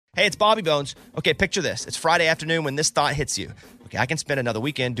Hey, it's Bobby Bones. Okay, picture this. It's Friday afternoon when this thought hits you. Okay, I can spend another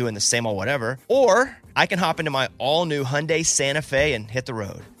weekend doing the same old whatever, or I can hop into my all-new Hyundai Santa Fe and hit the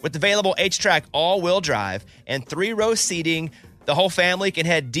road. With available H-Track all-wheel drive and 3-row seating, the whole family can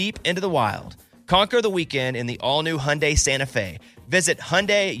head deep into the wild. Conquer the weekend in the all-new Hyundai Santa Fe. Visit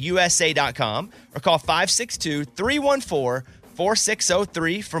HyundaiUSA.com or call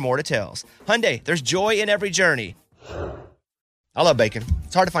 562-314-4603 for more details. Hyundai, there's joy in every journey. I love bacon.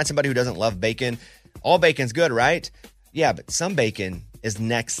 It's hard to find somebody who doesn't love bacon. All bacon's good, right? Yeah, but some bacon is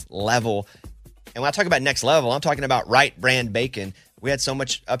next level. And when I talk about next level, I'm talking about Right Brand bacon. We had so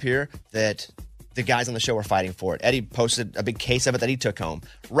much up here that the guys on the show were fighting for it. Eddie posted a big case of it that he took home.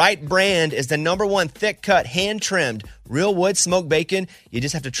 Right Brand is the #1 thick-cut, hand-trimmed, real wood smoked bacon. You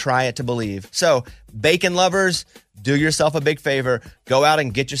just have to try it to believe. So, bacon lovers, do yourself a big favor. Go out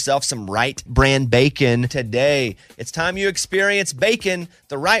and get yourself some Right Brand bacon today. It's time you experience bacon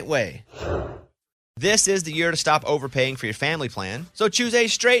the right way. This is the year to stop overpaying for your family plan. So choose a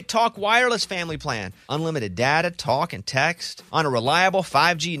Straight Talk Wireless family plan. Unlimited data, talk, and text on a reliable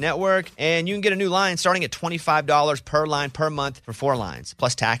 5G network. And you can get a new line starting at $25 per line per month for 4 lines,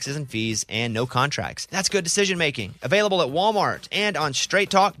 plus taxes and fees and no contracts. That's good decision making. Available at Walmart and on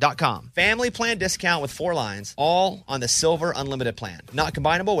straighttalk.com. Family plan discount with 4 lines, all on the Silver Unlimited plan. Not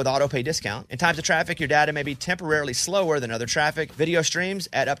combinable with auto pay discount. In times of traffic, your data may be temporarily slower than other traffic. Video streams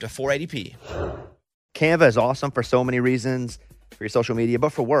at up to 480p. Canva is awesome for so many reasons, for your social media,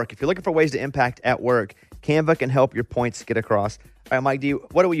 but for work. If you're looking for ways to impact at work, Canva can help your points get across. All right, Mike,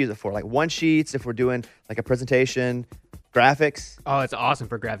 what do we use it for? Like one-sheets, if we're doing like a presentation, graphics? Oh, it's awesome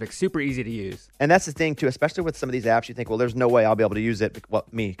for graphics. Super easy to use. And that's the thing, too, especially with some of these apps, you think, well, there's no way I'll be able to use it. Well,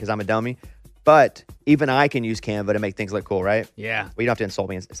 me, because I'm a dummy. But even I can use Canva to make things look cool, right? Yeah. Well, you don't have to insult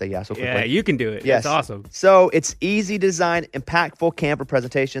me and say yeah so quickly. Yeah, you can do it. Yes. It's awesome. So it's easy design, impactful Canva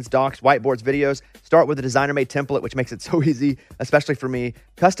presentations, docs, whiteboards, videos. Start with a designer-made template, which makes it so easy, especially for me.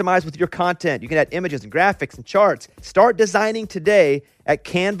 Customize with your content. You can add images and graphics and charts. Start designing today at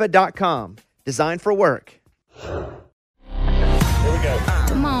canva.com. Design for work. Here we go.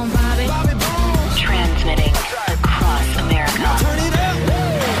 Come on, Bobby. Transmitting across America. Turn it up.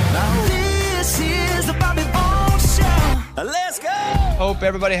 This is the Bobby Bones Show. Let's go. Hope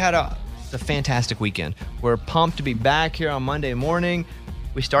everybody had a fantastic weekend. We're pumped to be back here on Monday morning.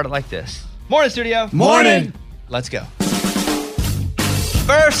 We started like this. Morning, studio. Morning. Let's go.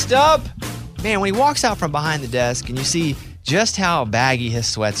 First up, man, when he walks out from behind the desk and you see just how baggy his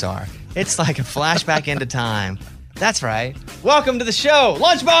sweats are, it's like a flashback into time. That's right. Welcome to the show,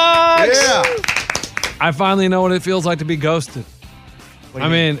 Lunchbox! Yeah. I finally know what it feels like to be ghosted. I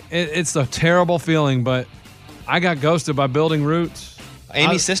mean, it's a terrible feeling, but I got ghosted by Building Roots.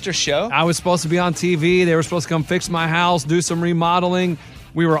 Amy's sister's show? I was supposed to be on TV. They were supposed to come fix my house, do some remodeling.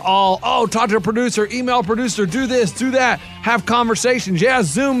 We were all, talk to a producer, email producer, do this, do that, have conversations. Yeah,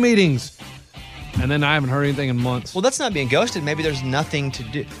 Zoom meetings. And then I haven't heard anything in months. Well, that's not being ghosted. Maybe there's nothing to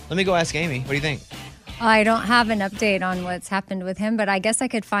do. Let me go ask Amy. What do you think? I don't have an update on what's happened with him, but I guess I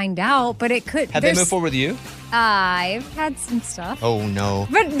could find out. But it could. Have they moved forward with you? I've had some stuff. Oh, no.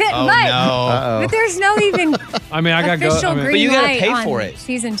 But there's no even I mean, I got official green But you got to light pay on for it.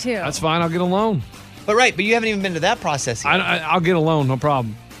 Season 2. That's fine. I'll get a loan. But you haven't even been to that process yet. I'll get a loan, no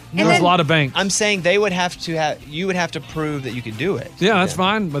problem. And There's then- a lot of banks. I'm saying you would have to prove that you could do it. Yeah, that's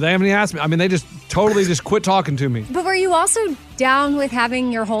fine. But they haven't even asked me. I mean, they just totally just quit talking to me. But were you also down with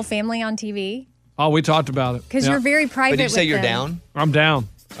having your whole family on TV? Oh, we talked about it. Because you're very private. But did you say with you're them. down? I'm down.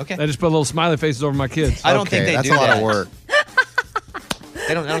 Okay. They just put little smiley faces over my kids. I don't think they that's do a lot that. of work.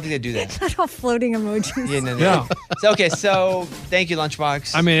 I don't think they do that. Little floating emojis. Yeah, no. Yeah. So thank you,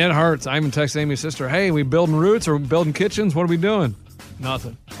 Lunchbox. I mean, it hurts. I even texted Amy's sister, hey, we building roots or building kitchens? What are we doing?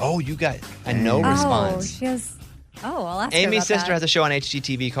 Nothing. Oh, you got a no response. She has. Oh, I'll ask her Amy's about sister that. has a show on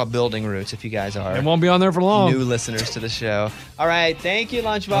HGTV called Building Roots, if you guys are It won't be on there for long. new listeners to the show. All right, thank you,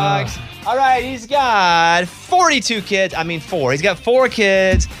 Lunchbox. All right, he's got 42 kids. I mean, 4. He's got 4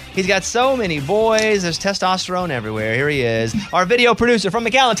 kids. He's got so many boys. There's testosterone everywhere. Here he is, our video producer from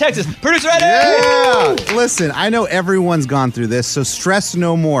McAllen, Texas. Producer Eddie! Yeah. Listen, I know everyone's gone through this, so stress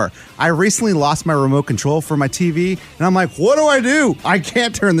no more. I recently lost my remote control for my TV, and I'm like, what do? I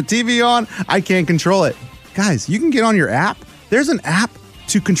can't turn the TV on. I can't control it. Guys, you can get on your app. There's an app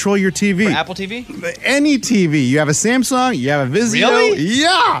to control your TV. For Apple TV? Any TV. You have a Samsung, you have a Vizio. Really?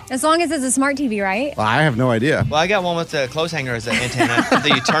 Yeah. As long as it's a smart TV, right? Well, I have no idea. Well, I got one with the clothes hanger as an antenna that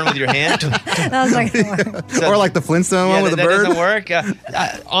you turn with your hand. That was like, Or like the Flintstone one with that a bird. doesn't work.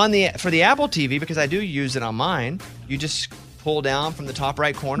 For the Apple TV, because I do use it on mine, you just pull down from the top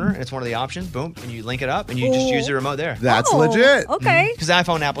right corner, and it's one of the options. Boom, and you link it up, and you just use the remote there. That's legit. Okay. Because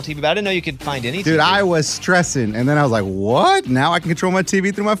iPhone, Apple TV, but I didn't know you could find any. Dude, TV. I was stressing, and then I was like, what? Now I can control my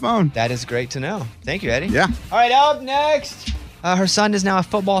TV through my phone. That is great to know. Thank you, Eddie. Yeah. All right, up next. Her son is now a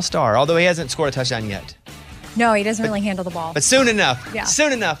football star, although he hasn't scored a touchdown yet. No, he doesn't really handle the ball. But soon enough. Yeah.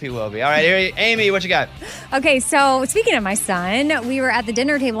 Soon enough he will be. All right, Amy, what you got? Okay, so speaking of my son, we were at the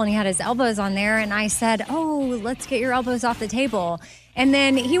dinner table and he had his elbows on there, and I said, "Oh, let's get your elbows off the table." And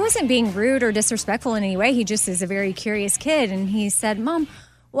then he wasn't being rude or disrespectful in any way. He just is a very curious kid, and he said, "Mom,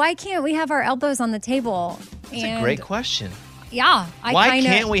 why can't we have our elbows on the table?" That's a great question. Yeah, Why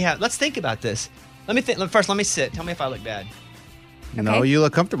can't we have? Let's think about this. Let me think. First, let me sit. Tell me if I look bad. No, you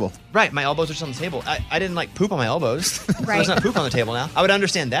look comfortable. Right, my elbows are just on the table. I didn't like poop on my elbows. Right. There's not poop on the table now. I would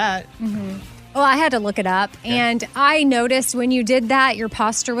understand that. Well, I had to look it up, and I noticed when you did that, your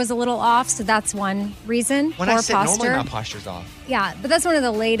posture was a little off, so that's one reason. When Poor I sit, posture. normally my posture's off. Yeah, but that's one of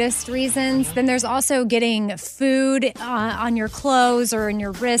the latest reasons. Then there's also getting food on your clothes or in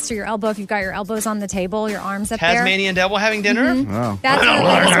your wrist or your elbow if you've got your elbows on the table, your arms up there. Tasmanian devil having dinner? Oh. That's one of the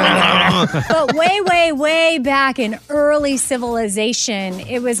latest ones. But way back in early civilization,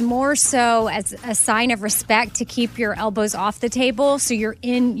 it was more so as a sign of respect to keep your elbows off the table, so you're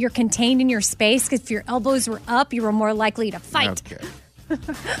contained in your space. Because if your elbows were up, you were more likely to fight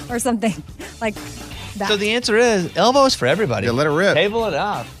or something like that. So the answer is elbows for everybody. Yeah, let it rip. Table it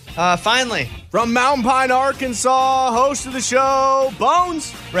up. Finally, From Mountain Pine, Arkansas, host of the show,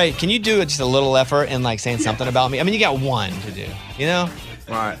 Bones. Ray, can you do just a little effort in like saying something about me? I mean, you got one to do, you know?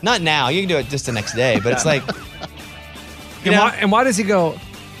 Right. Not now. You can do it just the next day, but it's like, you know? And why does he go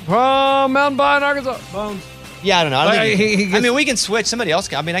from Mountain Pine, Arkansas? Bones. Yeah, I don't know. I, don't Like, think he I gets- mean, we can switch. Somebody else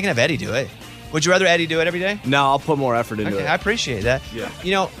can. I mean, I can have Eddie do it. Would you rather Eddie do it every day? No, I'll put more effort into Okay, it. I appreciate that. Yeah.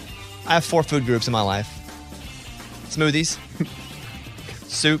 You know, I have 4 food groups in my life. Smoothies,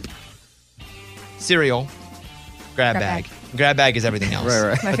 soup, cereal, grab bag. Grab bag is everything else.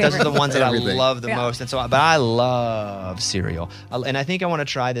 Right. My But those are the favorite. ones that I Everything. love the Yeah. most. And so, but I love cereal. And I think I want to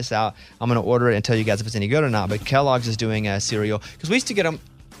try this out. I'm going to order it and tell you guys if it's any good or not. But Kellogg's is doing a cereal. Because we used to get them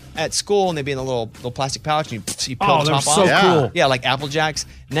at school and they'd be in a little plastic pouch and you peel the they're top so off. Yeah. cool. Yeah, like Apple Jacks.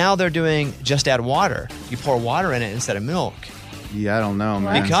 Now they're doing just add water. You pour water in it instead of milk. Yeah, I don't know,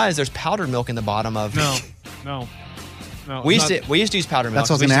 man. Because there's powdered milk in the bottom of. No. We used to use powdered milk. That's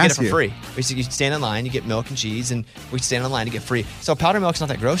what I was we used gonna to get it ask for you. free. We used to stand in line, you get milk and cheese, and we stand in line to get free. So powdered milk's not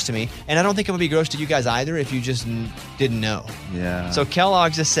that gross to me, and I don't think it would be gross to you guys either if you just didn't know. Yeah. So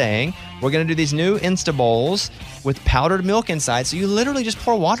Kellogg's is saying we're going to do these new Insta Bowls with powdered milk inside. So you literally just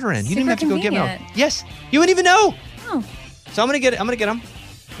pour water in. You didn't even have to go get milk. convenient. Yes, you wouldn't even know. Oh. So I'm gonna get them.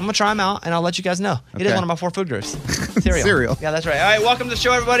 I'm gonna try them out, and I'll let you guys know. It is Okay. one of my 4 food groups. Cereal. Cereal. Yeah, that's right. All right, welcome to the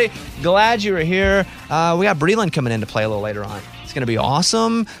show, everybody. Glad you were here. We got Breland coming in to play a little later on. It's gonna be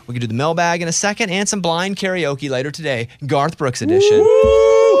awesome. We can do the mailbag in a second, and some blind karaoke later today, Garth Brooks edition.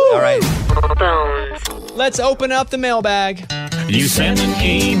 All right, let's open up the mailbag. You send an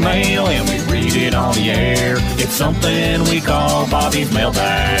email and we read it on the air. It's something we call Bobby's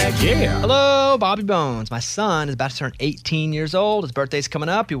Mailbag. Yeah. Hello, Bobby Bones. My son is about to turn 18 years old. His birthday's coming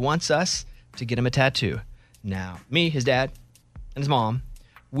up. He wants us to get him a tattoo. Now, me, his dad, and his mom,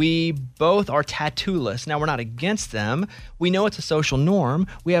 we both are tattooless. Now, we're not against them. We know it's a social norm.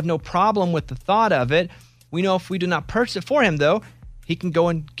 We have no problem with the thought of it. We know if we do not purchase it for him, though, he can go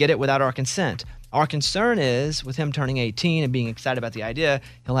and get it without our consent. Our concern is, with him turning 18 and being excited about the idea,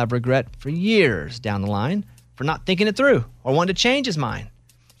 he'll have regret for years down the line for not thinking it through or wanting to change his mind.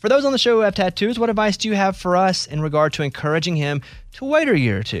 For those on the show who have tattoos, what advice do you have for us in regard to encouraging him to wait a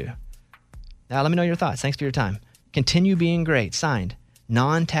year or two? Now, let me know your thoughts. Thanks for your time. Continue being great. Signed,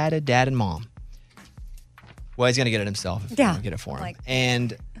 non-tatted dad and mom. Well, he's going to get it himself if you Yeah. don't get it for him. Like-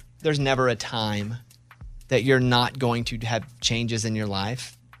 And there's never a time that you're not going to have changes in your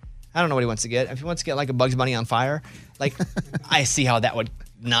life. I don't know what he wants to get. If he wants to get like a Bugs Bunny on fire, like I see how that would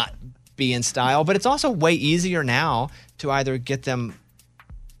not be in style. But it's also way easier now to either get them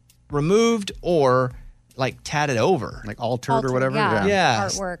removed or like tatted over. Like altered or whatever. Yeah. Yeah.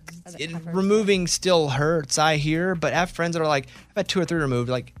 Artwork. of the covers. Removing still hurts, I hear, but I have friends that are like, I've had 2 or 3 removed.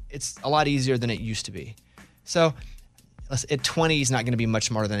 Like, it's a lot easier than it used to be. So, at 20, he's not going to be much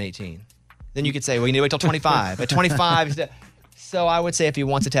smarter than 18. Then you could say, well, you need to wait till 25. At 25, so I would say if he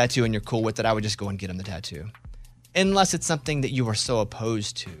wants a tattoo and you're cool with it, I would just go and get him the tattoo. Unless it's something that you are so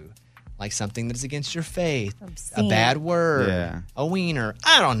opposed to, like something that is against your faith, a Obscene. bad word, Yeah. a wiener.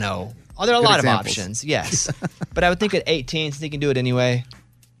 I don't know. Oh, there are a Good lot examples. of options, yes. But I would think at 18, since he can do it anyway,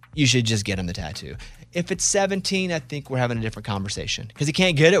 you should just get him the tattoo. If it's 17, I think we're having a different conversation because he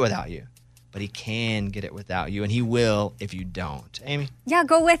can't get it without you. but he can get it without you, and he will if you don't. Amy? Yeah,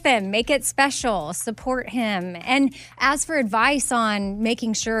 go with him. Make it special. Support him. And as for advice on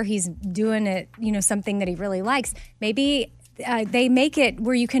making sure he's doing it, something that he really likes, maybe they make it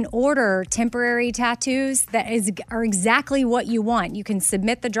where you can order temporary tattoos that are exactly what you want. You can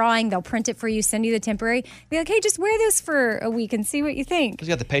submit the drawing. They'll print it for you, send you the temporary. Be like, hey, just wear this for a week and see what you think. Who's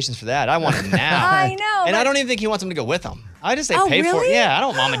got the patience for that? I want it now. I know. And I don't even think he wants him to go with him. I just say pay for it. Really? Yeah, I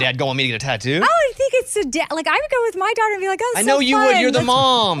don't want mom and dad go on me to get a tattoo. I think it's like I would go with my daughter and be like, oh, I know you would. You're the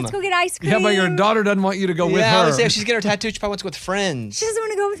mom. Let's go get ice cream. Yeah, but your daughter doesn't want you to go with her. Yeah, I would say if she's getting her tattoo, she probably wants to go with friends. She doesn't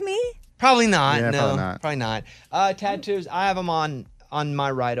want to go with me? Probably not. Yeah, no, probably not. Tattoos, I have them on my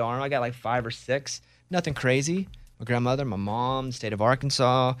right arm. I got like 5 or 6. Nothing crazy. My grandmother, my mom, state of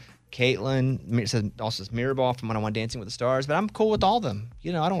Arkansas, Caitlin. It says also Mirrorball from when I went Dancing with the Stars. But I'm cool with all of them.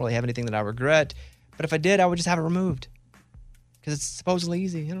 I don't really have anything that I regret. But if I did, I would just have it removed. Because it's supposedly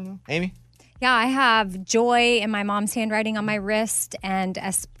easy. I don't know. Amy? Yeah, I have joy in my mom's handwriting on my wrist and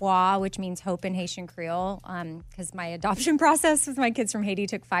espoir, which means hope in Haitian Creole, because my adoption process with my kids from Haiti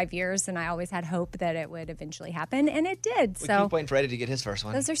took 5 years, and I always had hope that it would eventually happen, and it did. We So keep waiting for Eddie to get his first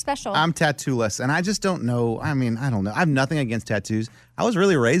one. those are special. I'm tattoo-less, and I just don't know. I don't know. I have nothing against tattoos. I was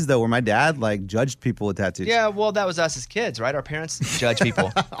really raised, though, where my dad, judged people with tattoos. Yeah, well, that was us as kids, right? Our parents judge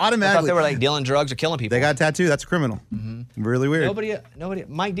people. I Automatically. thought they were dealing drugs or killing people. They got a tattoo. That's criminal. Really weird. Nobody.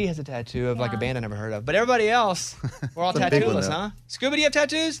 Mike D has a tattoo of a band I never heard of, but everybody else, we're all It's a big one, tattooless, though. huh? Scuba, do you have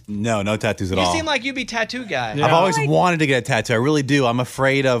tattoos? No tattoos at You all. seem like you'd be tattoo guy. Yeah. I've always wanted to get a tattoo. I really do. I'm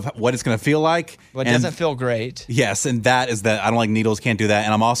afraid of what it's going to feel like. But it And- doesn't feel great. Yes, and that is that I don't like needles, can't do that.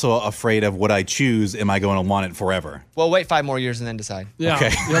 And I'm also afraid of what I choose. Am I going to want it forever? Well, wait 5 more years and then decide. Yeah,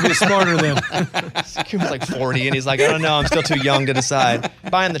 Okay. you'll be smarter then. Scuba's like 40, and he's like, I don't know, I'm still too young to decide.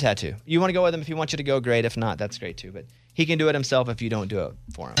 Buy him the tattoo. You want to go with him if he wants you to go, great. If not, that's great too. But he can do it himself if you don't do it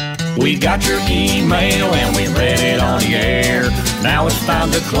for him. We got your email and we read it on the air. Now it's time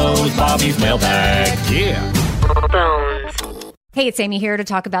to close Bobby's mailbag. Yeah. Hey, it's Amy here to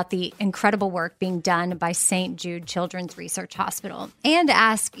talk about the incredible work being done by St. Jude Children's Research Hospital and to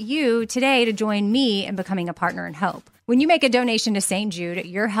ask you today to join me in becoming a partner in hope. When you make a donation to St. Jude,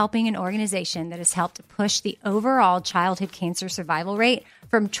 you're helping an organization that has helped push the overall childhood cancer survival rate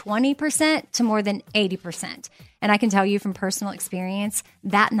from 20% to more than 80%. And I can tell you from personal experience,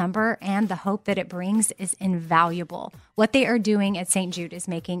 that number and the hope that it brings is invaluable. What they are doing at St. Jude is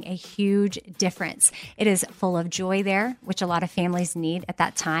making a huge difference. It is full of joy there, which a lot of families need at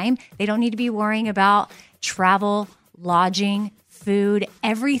that time. They don't need to be worrying about travel, lodging, food.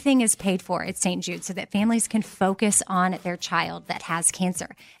 Everything is paid for at St. Jude so that families can focus on their child that has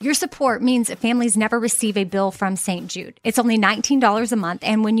cancer. Your support means families never receive a bill from St. Jude. It's only $19 a month,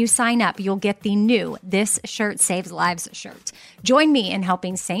 and when you sign up, you'll get the new This Shirt Saves Lives shirt. Join me in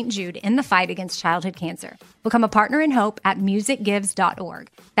helping St. Jude in the fight against childhood cancer. Become a partner in hope at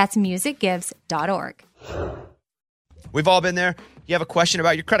musicgives.org. That's musicgives.org. We've all been there. You have a question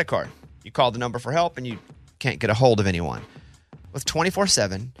about your credit card. You call the number for help and you can't get a hold of anyone. With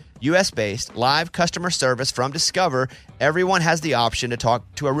 24/7, U.S.-based live customer service from Discover, everyone has the option to talk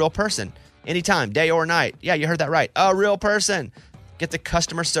to a real person anytime, day or night. Yeah, you heard that right. A real person. Get the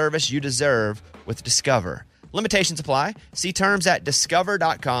customer service you deserve with Discover. Limitations apply. See terms at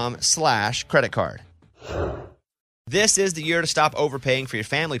discover.com/credit card. This is the year to stop overpaying for your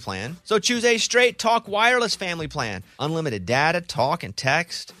family plan. So choose a Straight Talk Wireless family plan. Unlimited data, talk, and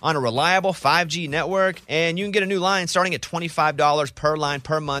text on a reliable 5G network. And you can get a new line starting at $25 per line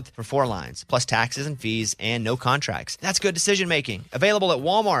per month for 4 lines, plus taxes and fees and no contracts. That's good decision making. Available at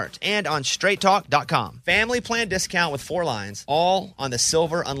Walmart and on straighttalk.com. Family plan discount with 4 lines, all on the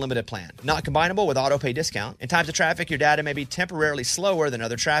Silver Unlimited plan. Not combinable with auto pay discount. In times of traffic, your data may be temporarily slower than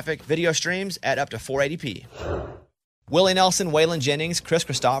other traffic. Video streams at up to 480p. Willie Nelson, Waylon Jennings, Chris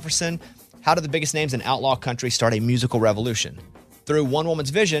Christopherson. How did the biggest names in outlaw country start a musical revolution? Through one woman's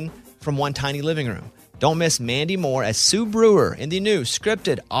vision from one tiny living room. Don't miss Mandy Moore as Sue Brewer in the new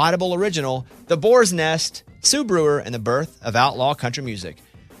scripted Audible original, The Boar's Nest, Sue Brewer and the Birth of Outlaw Country Music.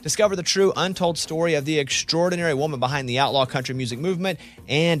 Discover the true untold story of the extraordinary woman behind the outlaw country music movement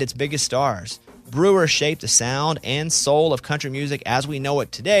and its biggest stars. Brewer shaped the sound and soul of country music as we know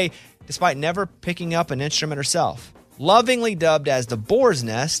it today, despite never picking up an instrument herself. Lovingly dubbed as the Boar's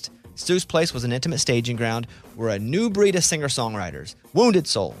Nest, Sue's place was an intimate staging ground where a new breed of singer-songwriters, wounded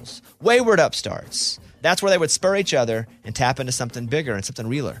souls, wayward upstarts, that's where they would spur each other and tap into something bigger and something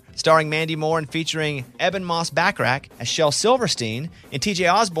realer. Starring Mandy Moore and featuring Eben Moss-Backrack as Shel Silverstein and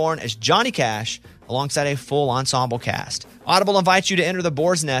TJ Osborne as Johnny Cash alongside a full ensemble cast. Audible invites you to enter the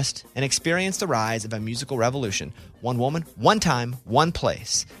Boar's Nest and experience the rise of a musical revolution. One woman, one time, one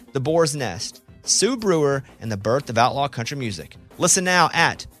place. The Boar's Nest, Sue Brewer, and the birth of outlaw country music. Listen now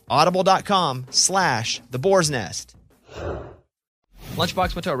at audible.com/The Boar's Nest.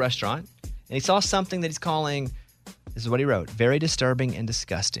 Lunchbox went to a restaurant, and he saw something that he's calling, this is what he wrote, very disturbing and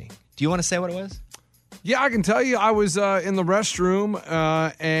disgusting. Do you want to say what it was? Yeah, I can tell you. I was in the restroom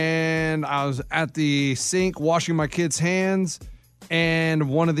and I was at the sink washing my kids' hands, and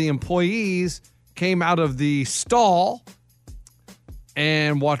one of the employees came out of the stall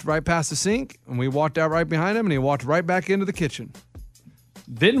and walked right past the sink, and we walked out right behind him, and he walked right back into the kitchen.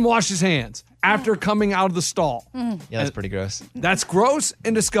 Didn't wash his hands after coming out of the stall. Yeah, that's pretty gross. That's gross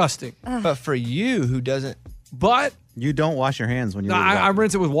and disgusting. But for you who doesn't... But... You don't wash your hands when you leave. I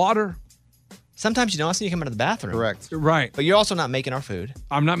rinse it with water. Sometimes you don't, so you come out of the bathroom. Correct. Right. But you're also not making our food.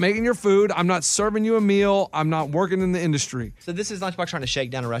 I'm not making your food. I'm not serving you a meal. I'm not working in the industry. So this is Lunchbox trying to shake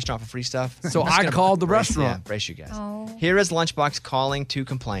down a restaurant for free stuff. So I called the restaurant. Yeah, brace you guys. Here is Lunchbox calling to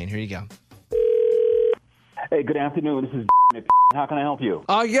complain. Here you go. Hey, good afternoon. This is how can I help you?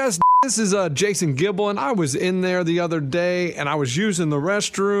 Yes, this is Jason Gibble, and I was in there the other day, and I was using the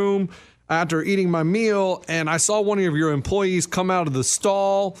restroom after eating my meal, and I saw one of your employees come out of the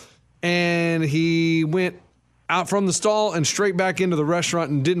stall, and he went out from the stall and straight back into the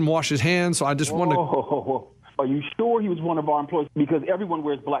restaurant and didn't wash his hands, so I just wanted to... Are you sure he was one of our employees? Because everyone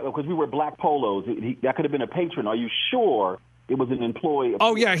wears black, because we wear black polos. That could have been a patron. Are you sure it was an employee?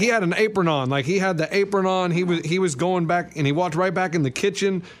 Oh, yeah, he had an apron on. Like, he had the apron on. He was going back, and he walked right back in the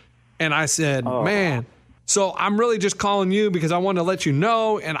kitchen, and I said, man... So I'm really just calling you because I want to let you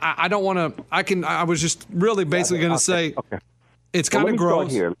know, and I don't want to. I was just really basically going to say, it's kind of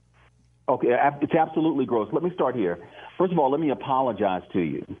gross. Here. Okay, it's absolutely gross. Let me start here. First of all, let me apologize to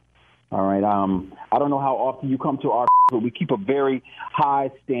you. All right. I don't know how often you come to our, but we keep a very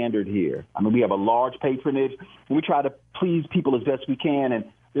high standard here. I mean, we have a large patronage, and we try to please people as best we can. And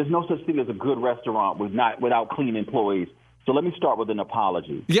there's no such thing as a good restaurant without clean employees. So let me start with an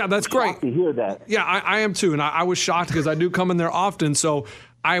apology. Yeah, that's great. To hear that. Yeah, I am too. And I was shocked because I do come in there often. So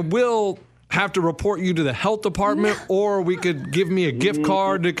I will have to report you to the health department, or we could give me a gift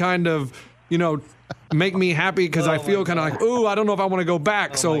card to kind of, make me happy because I feel kind of like, ooh, I don't know if I want to go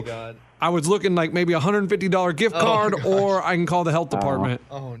back. So I was looking like maybe a $150 gift card, or I can call the health department.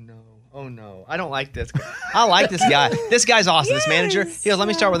 Oh, no. Oh, no. I don't like this guy. I like this guy. This guy's awesome. This manager. He goes, let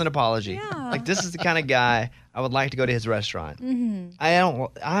me start with an apology. Yeah. Like, this is the kind of guy I would like to go to his restaurant. Mm-hmm.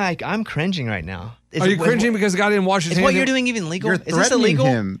 I'm cringing right now. Are you cringing because the guy didn't wash his hands? Is what you're doing even legal? You're Is this illegal?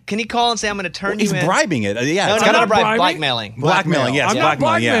 him. Can he call and say, I'm going to turn you in? He's bribing it. Yeah, No, it's not kind a of bribe. bribing? Blackmailing. blackmailing. Yes, I'm not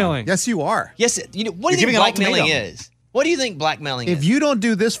blackmailing. Yes, you are. Yes. What do you You're think giving an blackmailing ultimatum. is? What do you think blackmailing is? If you don't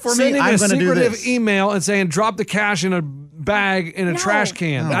do this for me, Sending I'm a going to do secretive this. email and saying drop the cash in a bag in a No. trash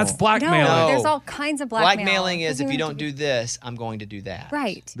can. No. That's blackmailing. No. There's all kinds of blackmail. Blackmailing is Doesn't if you even don't do this, I'm going to do that.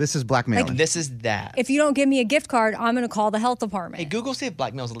 Right. This is blackmailing. This is that. If you don't give me a gift card, I'm going to call the health department. Hey, Google, see if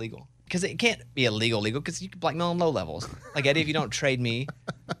blackmail is illegal. Because it can't be illegal because you can blackmail on low levels. Like, Eddie, if you don't trade me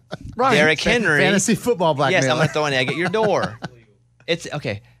Right. Derrick Henry. Fantasy football blackmail. Yes, I'm going to throw an egg at your door. It's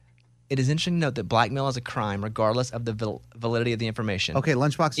okay. It is interesting to note that blackmail is a crime regardless of the validity of the information. Okay,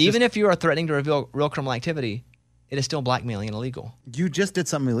 Lunchbox. Even if you are threatening to reveal real criminal activity, it is still blackmailing and illegal. you just did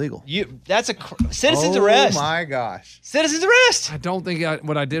something illegal. That's a citizen's arrest. Oh my gosh. Citizen's arrest. I don't think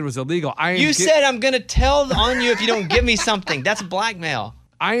what I did was illegal. You said I'm going to tell on you if you don't give me something. That's blackmail.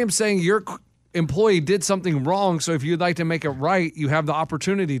 I am saying your employee did something wrong, so if you'd like to make it right, you have the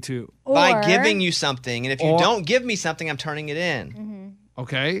opportunity to. By Or- giving you something, and if you don't give me something, I'm turning it in.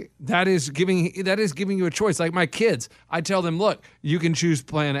 Okay, that is giving you a choice. Like my kids, I tell them, look, you can choose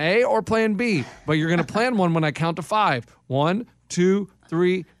plan A or plan B, but you're going to plan one when I count to 5. 1, 2,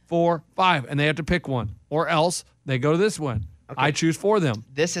 3, 4, 5, and they have to pick one, or else they go to this one. I choose for them.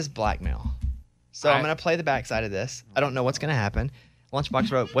 This is blackmail. So I'm going to play the backside of this. I don't know what's going to happen.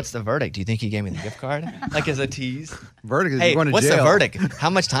 Lunchbox wrote, what's the verdict? Do you think he gave me the gift card? Like as a tease? Verdict is Hey, you're going to what's jail. the verdict? How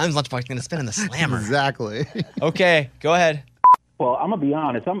much time is Lunchbox going to spend in the slammer? Exactly. Okay, go ahead. Well, I'm going to be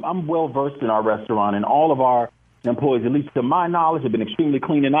honest. I'm well versed in our restaurant, and all of our employees, at least to my knowledge, have been extremely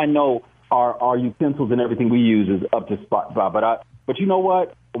clean. And I know our utensils and everything we use is up to spot. But you know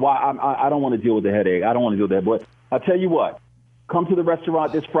what? I don't want to deal with the headache. I don't want to deal with that. But I'll tell you what. Come to the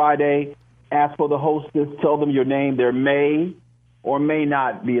restaurant this Friday. Ask for the hostess. Tell them your name. There may or may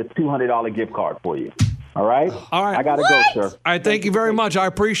not be a $200 gift card for you. All right? All right. I got to go, sir. All right, thank you very much. I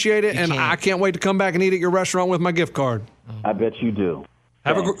appreciate it, and I can't wait to come back and eat at your restaurant with my gift card. I bet you do.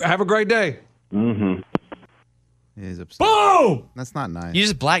 Have a great day. Mm-hmm. He's upset. Boom! That's not nice. You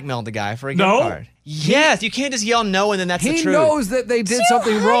just blackmailed the guy for a gift No. card. Yes, you can't just yell no and then that's the He truth. knows that they did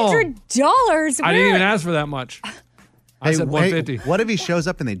something wrong. $200. I didn't even ask for that much. I said $150. What if he shows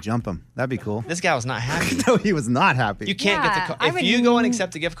up and they jump him? That'd be cool. This guy was not happy. No, he was not happy. You can't get the card. I If would- you go and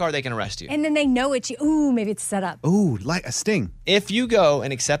accept the gift card, they can arrest you. And then they know it's you. Ooh, maybe it's set up. Ooh, like a sting. If you go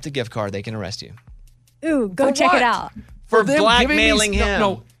and accept the gift card, they can arrest you. Ooh, go For check what? it out. For them blackmailing giving me- him.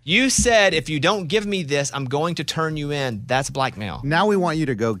 no. You said, if you don't give me this, I'm going to turn you in. That's blackmail. Now we want you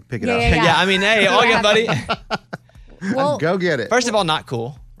to go pick it Yeah, up. yeah, Yeah, I mean, hey, all good, buddy. Well, Go get it. First of all, not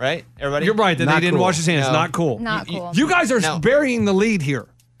cool, right? Everybody? You're right that Not they didn't cool. wash his hands. No. Not cool. not cool. You guys are No. burying the lead here.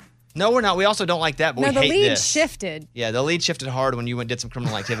 No, we're not. We also don't like that, but no, we the hate lead this. shifted. Yeah, the lead shifted hard when you went and did some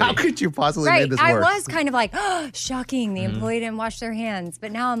criminal activity. How could you possibly Right. make this I work? was kind of like, oh, shocking. Mm-hmm. The employee didn't wash their hands.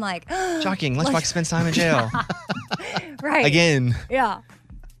 But now I'm like, Shocking. Lunchbox spends time in jail. right. Again. Yeah.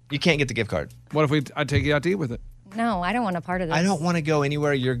 You can't get the gift card. What if I take you out to eat with it? No, I don't want a part of this. I don't want to go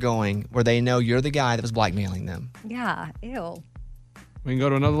anywhere you're going where they know you're the guy that was blackmailing them. Yeah. Ew. We can go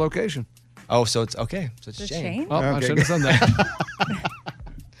to another location. Oh, so it's okay. So it's Is it Shane. Shane? Oh, I Okay, shouldn't have done that.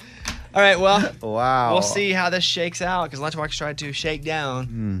 All right, well, Wow. we'll see how this shakes out because Lunchbox tried to shake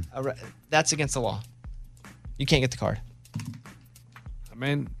down. That's against the law. You can't get the card I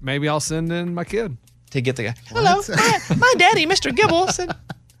mean, maybe I'll send in my kid. to get the guy. Hello, my daddy, Mr. Gibbles. Okay.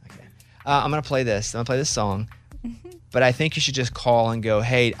 I'm going to play this. I'm going to play this song. But I think you should just call and go,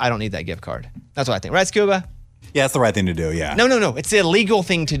 hey, I don't need that gift card. That's what I think. Right, Scuba? Yeah, it's the right thing to do. Yeah. No. It's the illegal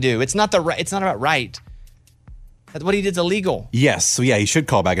thing to do. It's not It's not about right. What he did is illegal. Yes. So yeah, he should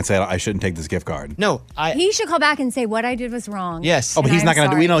call back and say I shouldn't take this gift card. No, He should call back and say what I did was wrong. Yes. Oh, but and he's I'm not gonna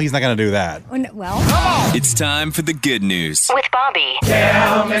do. sorry. We know he's not gonna do that. Well, It's time for the good news. With Bobby.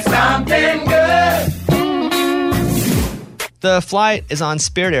 The flight is on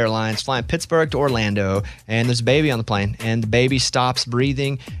Spirit Airlines flying Pittsburgh to Orlando, and there's a baby on the plane, and the baby stops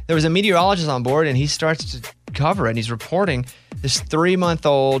breathing. There was a meteorologist on board, and he starts to cover it, and he's reporting this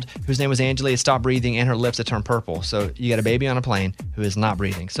 3-month-old whose name was Angela stopped breathing, and her lips had turned purple. So you got a baby on a plane who is not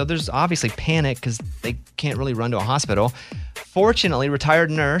breathing. So there's obviously panic because they can't really run to a hospital. Fortunately,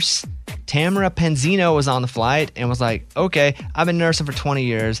 retired nurse Tamara Penzino was on the flight and was like, okay, I've been nursing for 20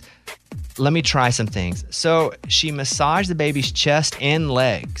 years. Let me try some things. So she massaged the baby's chest and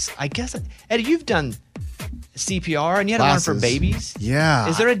legs. I guess, Eddie, you've done CPR and you had to learn for Classes. babies. Yeah.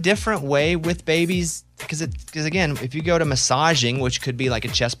 Is there a different way with babies? Because again, if you go to massaging, which could be like a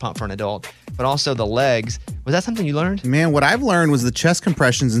chest pump for an adult, but also the legs, was that something you learned? Man, what I've learned was the chest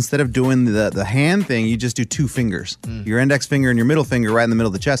compressions, instead of doing the hand thing, you just do 2 fingers. Your index finger and your middle finger right in the middle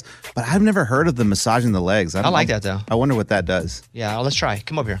of the chest. But I've never heard of the massaging the legs. I like that, though. I wonder what that does. Yeah, let's try.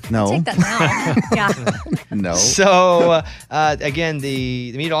 Come up here. No. take that now. Yeah. No. So, again,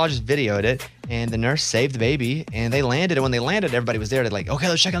 the meteorologist videoed it, and the nurse saved the baby, and they landed. And when they landed, everybody was there. They're like, okay,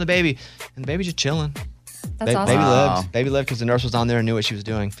 let's check on the baby. And the baby just chilling. That's awesome. Baby Wow. lived. Baby lived because the nurse was on there and knew what she was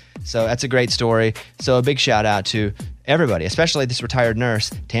doing. So that's a great story. So a big shout out to everybody, especially this retired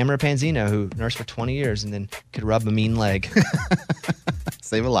nurse, Tamara Panzino, who nursed for 20 years and then could rub a mean leg.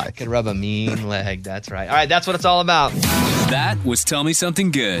 Save a life. Could rub a mean leg. That's right. All right, that's what it's all about. That was Tell Me Something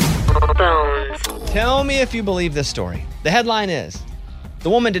Good. Tell me if you believe this story. The headline is, the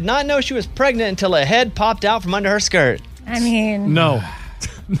woman did not know she was pregnant until a head popped out from under her skirt. I mean, No.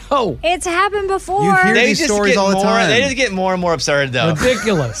 No. it's happened before. You hear They these just stories get all the more, time. They just get more and more absurd, though.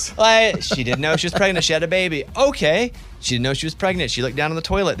 Ridiculous. Like, she didn't know she was pregnant. She had a baby. Okay. She didn't know she was pregnant. She looked down in the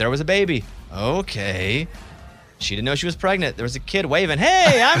toilet. There was a baby. Okay. She didn't know she was pregnant. There was a kid waving,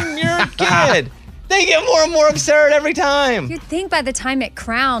 hey, I'm your kid. They get more and more absurd every time. You'd think by the time it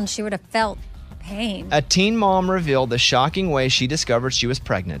crowned, she would have felt pain. A teen mom revealed the shocking way she discovered she was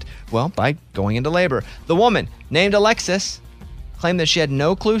pregnant. Well, by going into labor. The woman, named Alexis, claimed that she had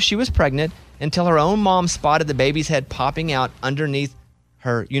no clue she was pregnant until her own mom spotted the baby's head popping out underneath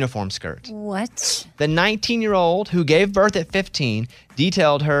her uniform skirt. What? The 19-year-old who gave birth at 15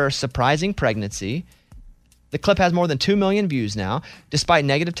 detailed her surprising pregnancy. The clip has more than 2 million views now. Despite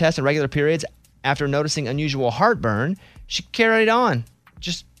negative tests and regular periods, after noticing unusual heartburn, she carried on.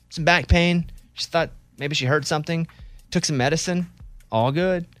 Just some back pain. She thought maybe she heard something. Took some medicine. All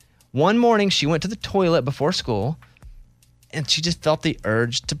good. One morning, she went to the toilet before school, and she just felt the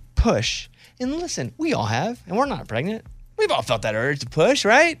urge to push. And listen, we all have, and we're not pregnant. We've all felt that urge to push,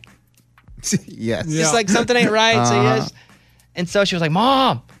 right? Yes. Just like something ain't right. So yes. And so she was like,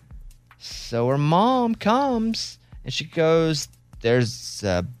 Mom. So her mom comes and she goes, there's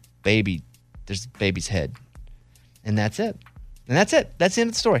a baby. There's a baby's head. And that's it. And that's it. That's the end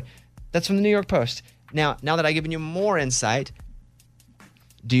of the story. That's from the New York Post. Now that I've given you more insight,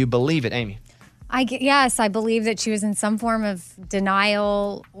 do you believe it, Amy? Yes, I believe that she was in some form of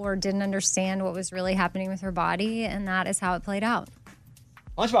denial or didn't understand what was really happening with her body, and that is how it played out.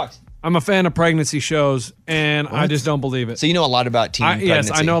 Lunchbox. I'm a fan of pregnancy shows, and I just don't believe it. So you know a lot about teen pregnancy.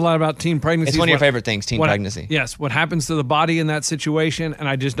 Yes, I know a lot about teen pregnancy. It's one of your favorite things, teen pregnancy. Yes, what happens to the body in that situation, and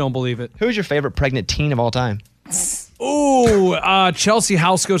I just don't believe it. Who's your favorite pregnant teen of all time? Ooh, Chelsea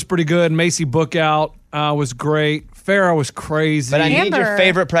Houseco's pretty good. Macy Bookout was great. Farrah was crazy. But I need your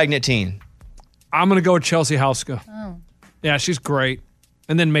favorite pregnant teen. I'm going to go with Chelsea Houseco. Oh. Yeah, she's great.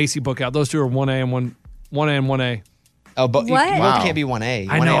 And then Macy Bookout. Those two are 1A and 1A. Oh, but you What? both can't be 1A.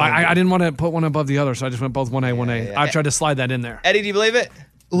 I know. 1A. I didn't want to put one above the other, so I just went both 1A, 1A. yeah. I tried to slide that in there. Eddie, do you believe it?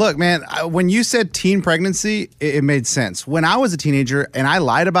 Look, man, when you said teen pregnancy, it made sense. When I was a teenager and I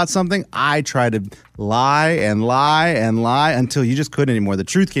lied about something, I tried to lie and lie and lie until you just couldn't anymore. The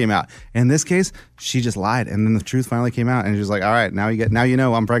truth came out. In this case, she just lied, and then the truth finally came out, and she was like, all right, now you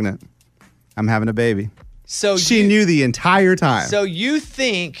know I'm pregnant. I'm having a baby. So she knew the entire time. So you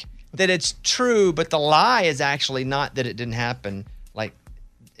think that it's true, but the lie is actually not that it didn't happen. Like,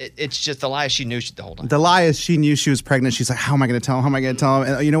 it's just the lie. She knew the whole time. The lie is she knew she was pregnant. She's like, how am I going to tell him? How am I going to tell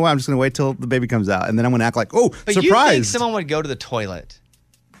him? And you know what? I'm just going to wait till the baby comes out. And then I'm going to act like, oh, But surprise. you think someone would go to the toilet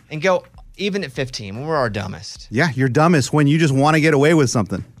and go, even at 15, when we're our dumbest? Yeah, you're dumbest when you just want to get away with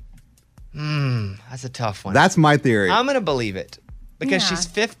something. That's a tough one. That's my theory. I'm going to believe it because Yeah. she's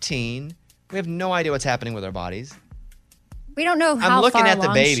 15. We have no idea what's happening with our bodies. We don't know how I'm looking far at the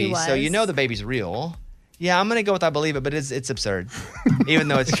along she baby, was. so you know the baby's real. Yeah, I'm going to go with I believe it, but it's absurd. Even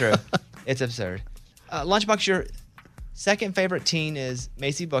though it's true. It's absurd. Lunchbox, your second favorite teen is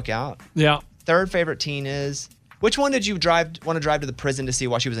Macy Bookout. Yeah. Third favorite teen is... Which one did you want to drive to the prison to see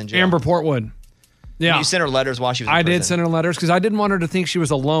while she was in jail? Amber Portwood. Yeah. You sent her letters while she was in I prison. did send her letters because I didn't want her to think she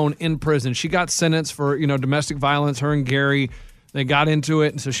was alone in prison. She got sentenced for, domestic violence. Her and Gary, they got into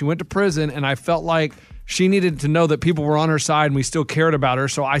it. And so she went to prison, and I felt like she needed to know that people were on her side and we still cared about her.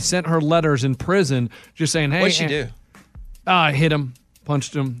 So I sent her letters in prison just saying, hey. What'd she do? Hit him,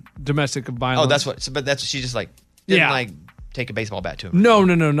 punched him, domestic violence. Oh, that's what. But that's she just didn't take a baseball bat to him. No,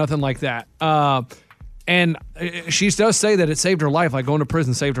 nothing like that. And she does say that it saved her life. Like going to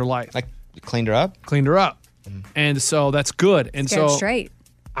prison saved her life. Like cleaned her up. And so that's good. And Scared so straight.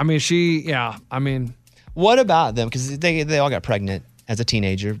 I mean, What about them? Because they all got pregnant as a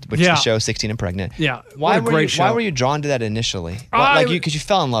teenager, which Yeah. the show 16 and Pregnant. Yeah. Why What a were great you, show. Why were you drawn to that initially? Because you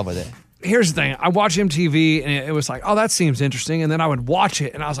fell in love with it. here's the thing. I watch MTV and it was like, oh, that seems interesting. And then I would watch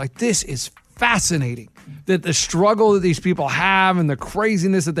it and I was like, this is fascinating. That the struggle that these people have and the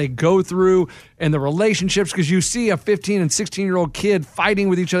craziness that they go through and the relationships, because you see a 15 and 16-year-old kid fighting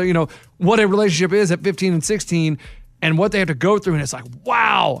with each other, what a relationship is at 15 and 16 and what they have to go through. And it's like,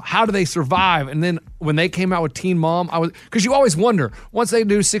 wow, how do they survive? And then when they came out with Teen Mom, because you always wonder, once they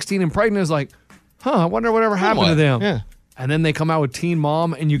do 16 and Pregnant, it's like, I wonder whatever happened to them. Yeah. And then they come out with Teen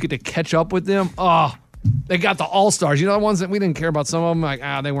Mom and you get to catch up with them. Oh, they got the All-Stars. The ones that we didn't care about, some of them, like,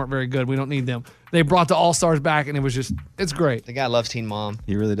 they weren't very good. We don't need them. They brought the All-Stars back and it was just, it's great. The guy loves Teen Mom.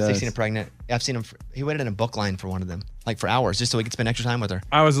 He really does. 16 and Pregnant. I've seen him. He waited in a book line for one of them, like for hours, just so he could spend extra time with her.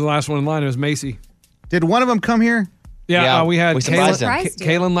 I was the last one in line. It was Macy. Did one of them come here? Yeah, we had surprised him.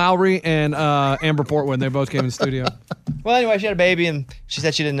 Kaylin Lowry and Amber Portwood. They both came in the studio. Well, anyway, she had a baby, and she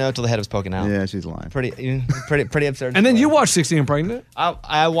said she didn't know until the head was poking out. Yeah, she's lying. Pretty absurd. And then you watched 16 and Pregnant.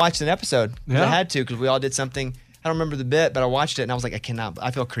 I watched an episode. Yeah. I had to because we all did something. I don't remember the bit, but I watched it, and I was like,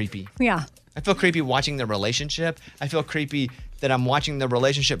 I feel creepy. Yeah. I feel creepy watching their relationship. I feel creepy that I'm watching the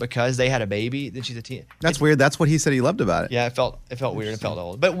relationship because they had a baby. That she's a teen. That's weird. That's what he said he loved about it. Yeah, it felt weird. It felt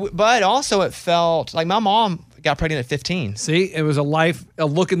old. But also it felt like my mom got pregnant at 15. See, it was a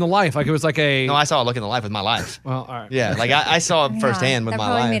look in the life. Like it was like a. No, I saw a look in the life with my life. Well, all right. Yeah, like I saw it firsthand with that my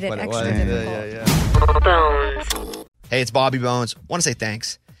probably life made it what it extra was. difficult. Bones. Hey, it's Bobby Bones. Want to say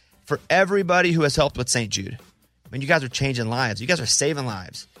thanks for everybody who has helped with St. Jude. I mean, you guys are changing lives. You guys are saving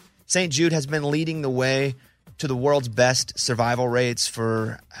lives. St. Jude has been leading the way to the world's best survival rates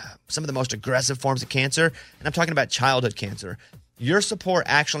for some of the most aggressive forms of cancer. And I'm talking about childhood cancer. Your support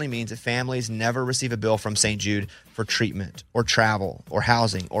actually means that families never receive a bill from St. Jude for treatment or travel or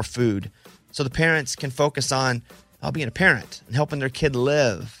housing or food. So the parents can focus on being a parent and helping their kid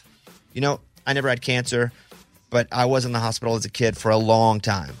live. I never had cancer, but I was in the hospital as a kid for a long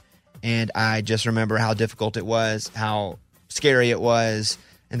time. And I just remember how difficult it was, how scary it was.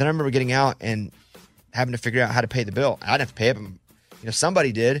 And then I remember getting out and having to figure out how to pay the bill. I didn't have to pay it.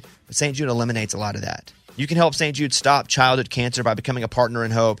 Somebody did, but St. Jude eliminates a lot of that. You can help St. Jude stop childhood cancer by becoming a partner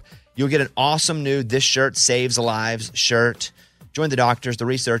in hope. You'll get an awesome new This Shirt Saves Lives shirt. Join the doctors, the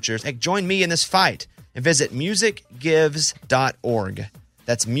researchers. Hey, join me in this fight and visit musicgives.org.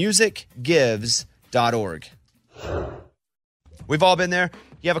 That's musicgives.org. We've all been there.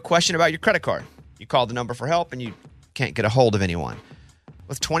 You have a question about your credit card. You call the number for help and you can't get a hold of anyone.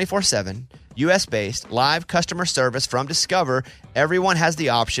 With 24/7, U.S.-based live customer service from Discover, everyone has the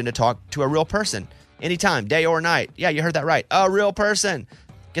option to talk to a real person anytime, day or night. Yeah, you heard that right. A real person.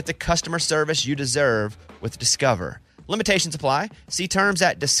 Get the customer service you deserve with Discover. Limitations apply. See terms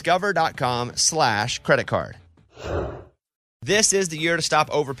at discover.com/credit card. This is the year to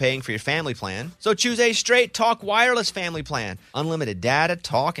stop overpaying for your family plan. So choose a Straight Talk Wireless family plan. Unlimited data,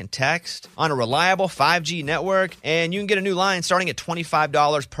 talk, and text on a reliable 5G network. And you can get a new line starting at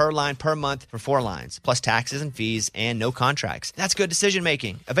 $25 per line per month for 4 lines, plus taxes and fees and no contracts. That's good decision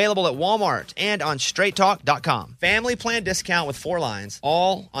making. Available at Walmart and on straighttalk.com. Family plan discount with 4 lines,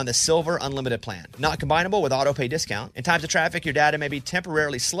 all on the Silver Unlimited plan. Not combinable with auto pay discount. In times of traffic, your data may be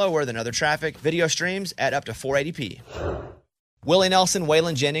temporarily slower than other traffic. Video streams at up to 480p. Willie Nelson,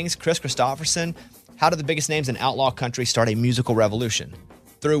 Waylon Jennings, Chris Christopherson. How did the biggest names in outlaw country start a musical revolution?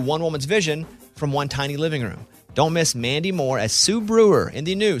 Through one woman's vision from one tiny living room. Don't miss Mandy Moore as Sue Brewer in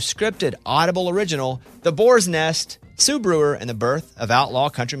the new scripted Audible original, The Boar's Nest, Sue Brewer and the Birth of Outlaw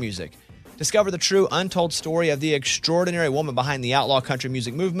Country Music. Discover the true untold story of the extraordinary woman behind the outlaw country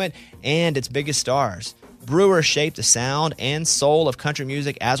music movement and its biggest stars. Brewer shaped the sound and soul of country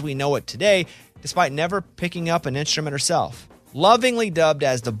music as we know it today, despite never picking up an instrument herself. Lovingly dubbed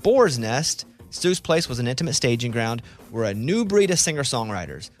as the Boar's Nest, Sue's Place was an intimate staging ground where a new breed of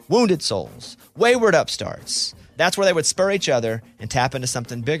singer-songwriters, wounded souls, wayward upstarts, that's where they would spur each other and tap into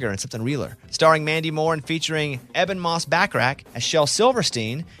something bigger and something realer. Starring Mandy Moore and featuring Eben Moss Backrack as Shel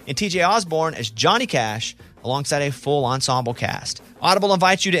Silverstein and TJ Osborne as Johnny Cash, alongside a full ensemble cast. Audible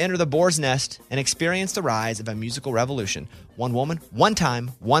invites you to enter the Boar's Nest and experience the rise of a musical revolution. One woman, one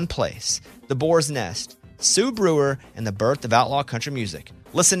time, one place. The Boar's Nest. Sue Brewer and the Birth of Outlaw Country Music.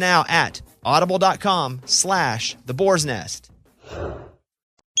 Listen now at audible.com/The Boar's Nest.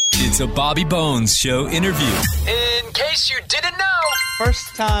 It's a Bobby Bones Show interview. In case you didn't know.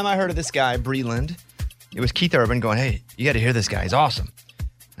 First time I heard of this guy, Breland, it was Keith Urban going, hey, you got to hear this guy. He's awesome.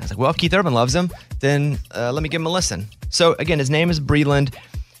 And I was like, well, if Keith Urban loves him, then let me give him a listen. So, again, his name is Breland.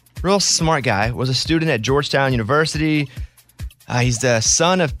 Real smart guy. Was a student at Georgetown University. He's the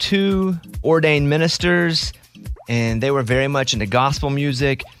son of 2 ordained ministers, and they were very much into gospel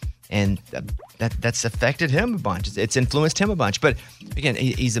music, and that's affected him a bunch. It's influenced him a bunch. But again,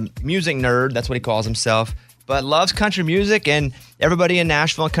 he's a music nerd. That's what he calls himself, but loves country music, and everybody in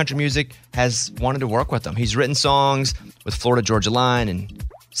Nashville and country music has wanted to work with him. He's written songs with Florida Georgia Line and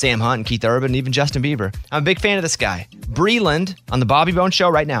Sam Hunt and Keith Urban and even Justin Bieber. I'm a big fan of this guy. Breland on the Bobby Bones Show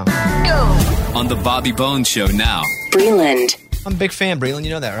right now. Go. On the Bobby Bones Show now. Breland. I'm a big fan, Breland. You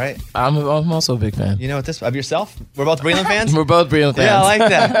know that, right? I'm also a big fan. You know what this of yourself? We're both Breland fans? We're both Breland fans. Yeah, I like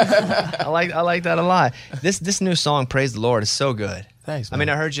that. I like that a lot. This new song, Praise the Lord, is so good. Thanks, man. I mean,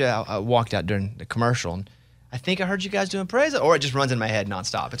 I heard you, I walked out during the commercial, and I think I heard you guys doing praise, or it just runs in my head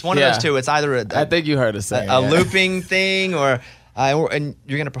nonstop. It's one of those two. It's either I think you heard us say a looping thing, and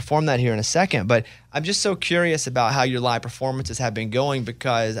you're going to perform that here in a second. But I'm just so curious about how your live performances have been going,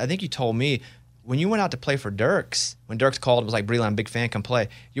 because I think you told me when you went out to play for Dirks, when Dirks called and was like, Breland, I'm a big fan, come play.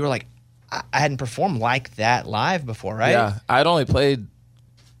 You were like, I hadn't performed like that live before, right? Yeah, I'd only played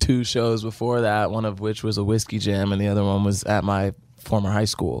 2 shows before that, one of which was a whiskey jam, and the other one was at my former high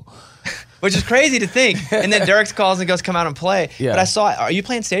school. Which is crazy to think. And then Dirks calls and goes, come out and play. Yeah. But I saw, are you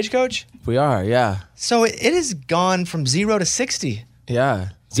playing Stagecoach? We are, yeah. So it has gone from 0 to 60. Yeah,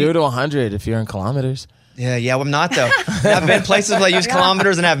 0 to 100 if you're in kilometers. Yeah, well, I'm not, though. I've been places where I use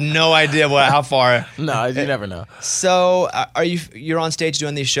kilometers and I have no idea how far. No, you never know. So you're on stage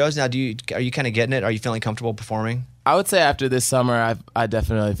doing these shows now. Are you kind of getting it? Are you feeling comfortable performing? I would say after this summer, I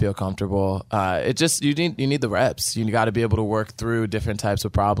definitely feel comfortable. It just you need the reps. You got to be able to work through different types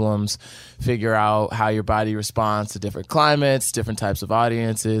of problems, figure out how your body responds to different climates, different types of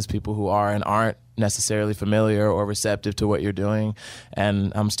audiences, people who are and aren't necessarily familiar or receptive to what you're doing.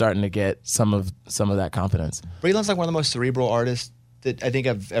 And I'm starting to get some of that confidence. Breland's like one of the most cerebral artists that I think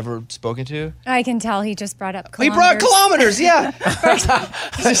I've ever spoken to. I can tell he just brought up kilometers. He brought kilometers, yeah.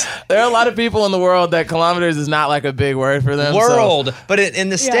 There are a lot of people in the world that kilometers is not like a big word for them. But in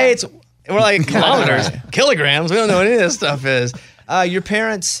the States, we're like kilometers, kilograms. We don't know what any of this stuff is. Your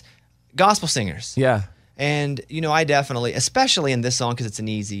parents, gospel singers. Yeah. And, I definitely, especially in this song, because it's an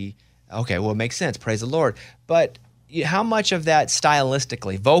easy, okay, well, it makes sense, praise the Lord. But how much of that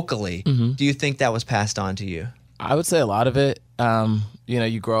stylistically, vocally, do you think that was passed on to you? I would say a lot of it.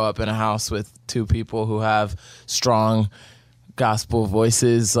 You grow up in a house with 2 people who have strong gospel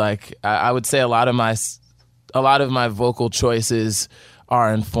voices. Like I would say a lot of my vocal choices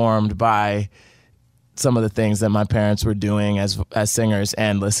are informed by some of the things that my parents were doing as singers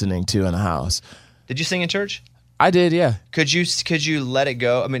and listening to in the house. Did you sing in church? I did, yeah. Could you let it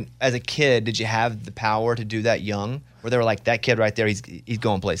go? I mean, as a kid, did you have the power to do that young? Where they were like, that kid right there, he's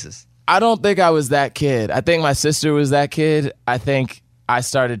going places. I don't think I was that kid. I think my sister was that kid. I think I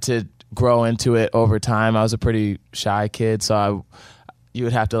started to grow into it over time. I was a pretty shy kid, so you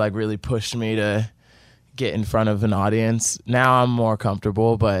would have to like really push me to get in front of an audience. Now I'm more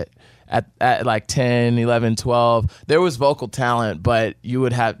comfortable, but at like 10, 11, 12, there was vocal talent, but you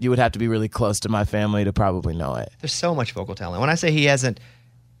would have to be really close to my family to probably know it. There's so much vocal talent. When I say he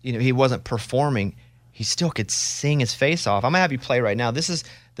wasn't performing, he still could sing his face off. I'm gonna have you play right now. This is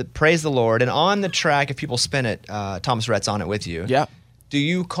the Praise the Lord, and on the track, if people spin it, Thomas Rhett's on it with you. Yeah. Do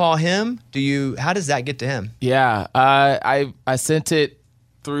you call him? How does that get to him? Yeah, I sent it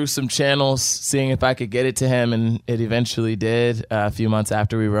through some channels, seeing if I could get it to him, and it eventually did a few months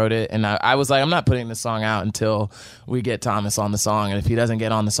after we wrote it. And I was like, I'm not putting this song out until we get Thomas on the song, and if he doesn't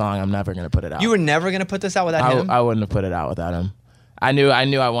get on the song, I'm never going to put it out. You were never going to put this out without him? I wouldn't have put it out without him. I knew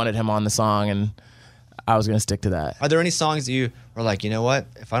I wanted him on the song, and I was going to stick to that. Are there any songs that you were like, you know what,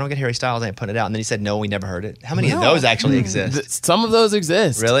 if I don't get Harry Styles, I ain't putting it out? And then he said, no, we never heard it. How many of those actually exist? Some of those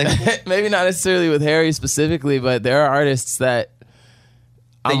exist. Really? Maybe not necessarily with Harry specifically, but there are artists that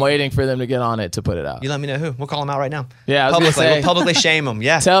I'm waiting for them to get on it to put it out. You let me know who. We'll call them out right now. Yeah, I was gonna say, we'll publicly shame them.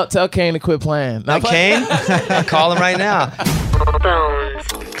 Yeah. Tell Kane to quit playing. No, Kane? I'll call him right now.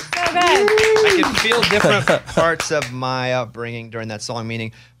 So good. I could feel different parts of my upbringing during that song.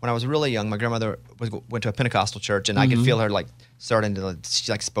 Meaning, when I was really young, my grandmother went to a Pentecostal church, and I could feel her like starting to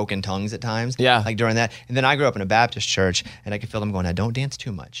she like spoke in tongues at times. Yeah. Like during that, and then I grew up in a Baptist church, and I could feel them going, "Now don't dance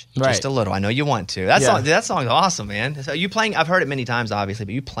too much, just a little. I know you want to." That song's awesome, man. So you playing? I've heard it many times, obviously,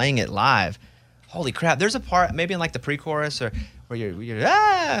 but you playing it live. Holy crap! There's a part maybe in like the pre-chorus or where you're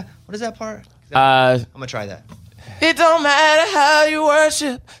what is that part? I'm gonna try that. It don't matter how you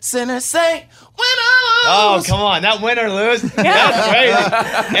worship, sinners say, win or lose. Oh, come on. That win or lose? That's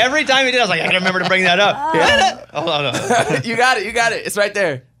crazy. Every time he did, I was like, I gotta remember to bring that up. Hold on. You got it. It's right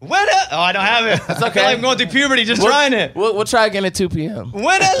there. Win it. Oh, I don't have it. It's okay. I feel like I'm going through puberty just trying it. We'll try again at 2 p.m. Win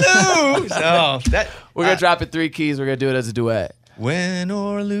or lose. We're going to drop it 3 keys. We're going to do it as a duet. Win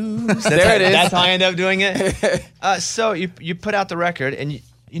or lose. There it is. That's how I end up doing it. So you put out the record, and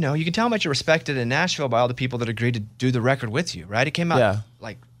you know, you can tell how much you're respected in Nashville by all the people that agreed to do the record with you, right? It came out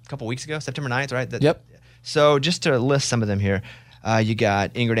like a couple weeks ago, September 9th, right? Yep. So just to list some of them here, you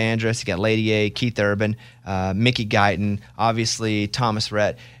got Ingrid Andress, you got Lady A, Keith Urban, Mickey Guyton, obviously Thomas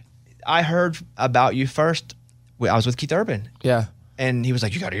Rhett. I heard about you first. I was with Keith Urban. Yeah. And he was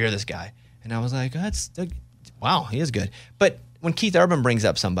like, you got to hear this guy. And I was like, wow, he is good. But when Keith Urban brings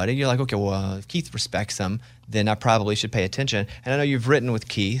up somebody, you're like, okay, well, if Keith respects them, then I probably should pay attention. And I know you've written with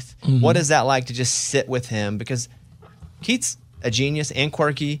Keith. Mm-hmm. What is that like to just sit with him? Because Keith's a genius and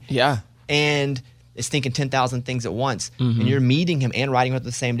quirky. Yeah. And is thinking 10,000 things at once. Mm-hmm. And you're meeting him and writing with him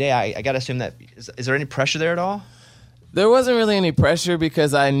the same day. I got to assume that, is there any pressure there at all? There wasn't really any pressure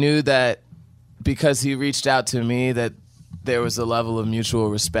because I knew that because he reached out to me that there was a level of mutual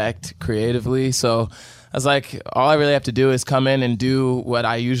respect creatively. So I was like, all I really have to do is come in and do what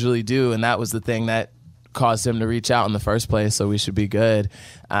I usually do. And that was the thing that caused him to reach out in the first place. So we should be good.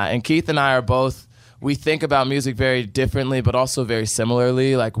 And Keith and I are both, we think about music very differently, but also very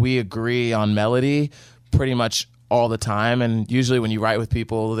similarly. Like we agree on melody pretty much all the time. And usually when you write with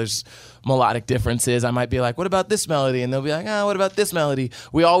people, there's melodic differences. I might be like, what about this melody? And they'll be like, what about this melody?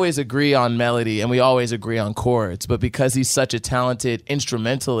 We always agree on melody and we always agree on chords. But because he's such a talented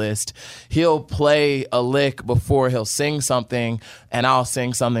instrumentalist, he'll play a lick before he'll sing something, and I'll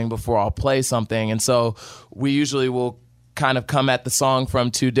sing something before I'll play something. And so we usually will kind of come at the song from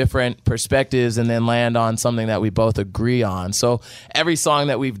two different perspectives and then land on something that we both agree on. So every song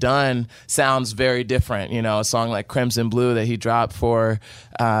that we've done sounds very different. You know, a song like Crimson Blue that he dropped for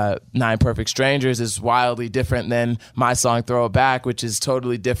 9 Perfect Strangers is wildly different than my song Throw It Back, which is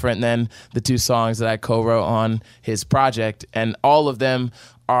totally different than the 2 songs that I co-wrote on his project. And all of them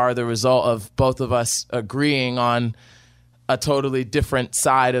are the result of both of us agreeing on a totally different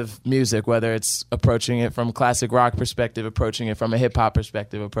side of music, whether it's approaching it from a classic rock perspective, approaching it from a hip hop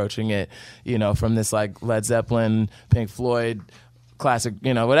perspective, approaching it, you know, from this like Led Zeppelin, Pink Floyd, classic,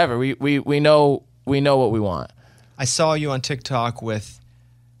 you know, whatever. We know what we want. I saw you on TikTok with,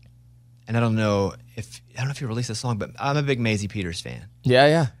 and I don't know if you released this song, but I'm a big Maisie Peters fan.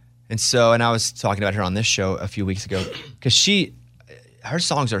 Yeah. And I was talking about her on this show a few weeks ago because her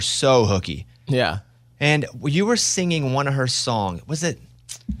songs are so hooky. Yeah. And you were singing one of her songs. Was it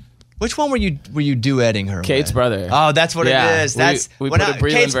Which one were you duetting her Kate's with? brother. Oh, that's what Yeah, it is. That's we put a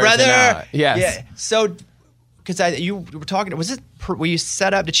Breland Kate's version brother. out. Yes. Yeah. So, because you were talking, were you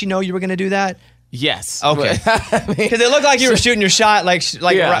set up? Did she know you were going to do that? Yes. Okay. Because it looked like you were shooting your shot,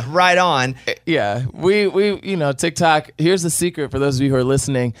 Yeah. right on. Yeah, we TikTok. Here's the secret for those of you who are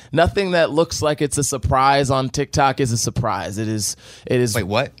listening: nothing that looks like it's a surprise on TikTok is a surprise. It is. Wait,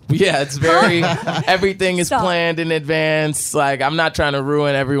 what? Yeah, it's very. Everything is Stop. planned in advance. Like, I'm not trying to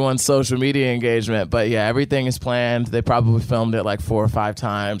ruin everyone's social media engagement, but yeah, everything is planned. They probably filmed it like 4 or 5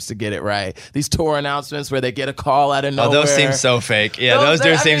 times to get it right. These tour announcements where they get a call out of nowhere. Oh, those seem so fake. Yeah, those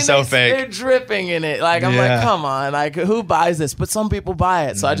do seem so fake. They're dripping in it. Like, I'm like, come on, like, who buys this? But some people buy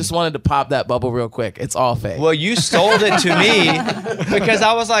it. So I just wanted to pop that bubble real quick. It's all fake. Well, you sold it to me because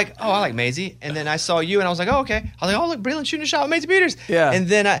I was like, oh, I like Maisie. And then I saw you and I was like, oh, okay. I was like, oh, look, Breland shooting a shot with Maisie Peters. Yeah. And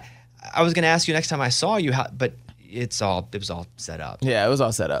then I was going to ask you next time I saw you, but it was all set up. Yeah, it was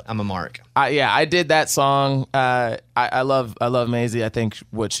all set up. I'm a mark. I did that song. I love Maisie. I think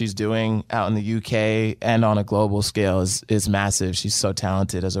what she's doing out in the UK and on a global scale is massive. She's so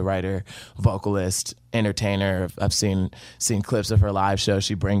talented as a writer, vocalist, entertainer. I've seen clips of her live show.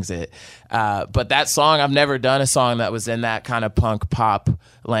 She brings it. But that song, I've never done a song that was in that kind of punk pop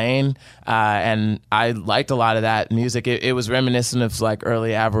lane. And I liked a lot of that music. It was reminiscent of like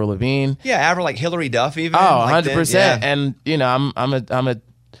early Avril Lavigne. Yeah, Avril, like Hillary Duff even. Oh, like 100%. Yeah. And I'm a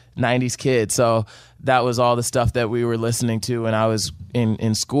 90s kid, so that was all the stuff that we were listening to when I was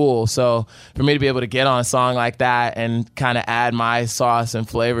in school. So for me to be able to get on a song like that and kind of add my sauce and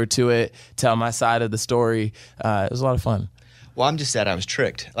flavor to it, tell my side of the story, it was a lot of fun. Well, I'm just sad I was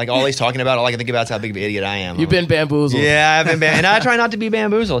tricked. Like all he's talking about, all I can think about is how big of an idiot I am. You've been bamboozled. Yeah, I've been and I try not to be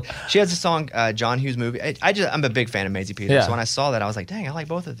bamboozled. She has a song, John Hughes movie. I'm a big fan of Maisie Peters. Yeah. So when I saw that, I was like, dang, I like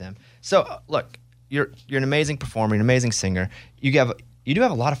both of them. So look, you're an amazing performer, you're an amazing singer. You do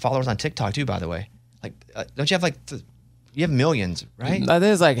have a lot of followers on TikTok too, by the way. Like, don't you have you have millions, right?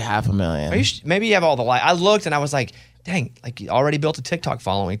 There's like 500,000. Maybe you have all the I looked and I was like, dang, like you already built a TikTok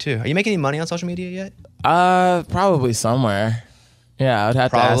following too. Are you making any money on social media yet? Probably somewhere. Yeah, I would have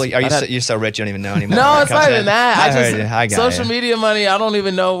Probably. to ask. You're so rich you don't even know anymore. No, it's not even that. I got social you. media money, I don't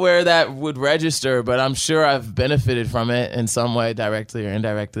even know where that would register, but I'm sure I've benefited from it in some way, directly or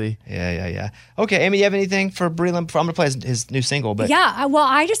indirectly. Yeah. Okay, Amy, you have anything for Breland? I'm going to play his new single. But Yeah, well,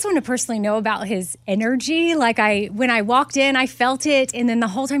 I just want to personally know about his energy. Like when I walked in, I felt it, and then the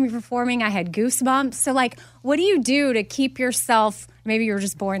whole time you're performing, I had goosebumps. So like, what do you do to keep yourself? Maybe you were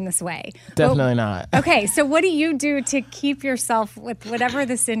just born this way. Definitely not. Okay, so what do you do to keep yourself with whatever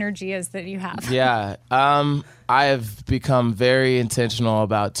this energy is that you have? Yeah, I have become very intentional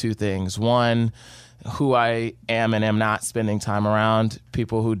about 2 things. One, who I am and am not spending time around,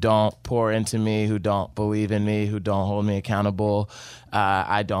 people who don't pour into me, who don't believe in me, who don't hold me accountable.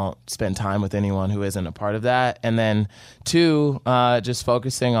 I don't spend time with anyone who isn't a part of that. And then 2, just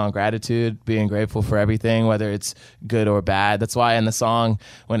focusing on gratitude, being grateful for everything, whether it's good or bad. That's why in the song,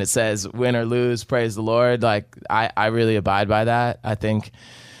 when it says win or lose, praise the Lord, like I really abide by that. I think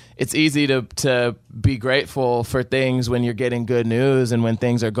it's easy to be grateful for things when you're getting good news and when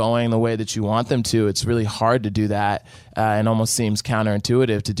things are going the way that you want them to. It's really hard to do that and almost seems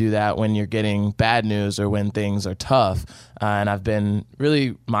counterintuitive to do that when you're getting bad news or when things are tough. And I've been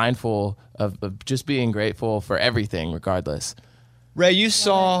really mindful of just being grateful for everything regardless. Ray, you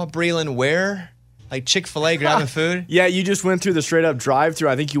saw Breland where? Like Chick-fil-A grabbing food? Yeah, you just went through the straight up drive through.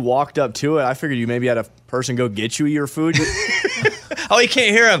 I think you walked up to it. I figured you maybe had a person go get you your food. Oh, he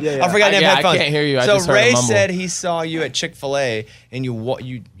can't hear him. Yeah. I forgot to have headphones. I can't hear you. I So just heard Ray a mumble. said he saw you at Chick-fil-A and you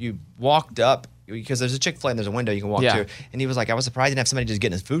walked up because there's a Chick-fil-A and there's a window you can walk to. And he was like, I was surprised he didn't have somebody just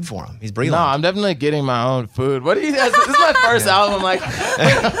getting his food for him. He's Breland. No, I'm definitely getting my own food. What do you guys? This is my first album. Like,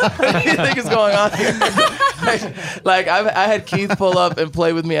 what do you think is going on here? Like I had Keith pull up and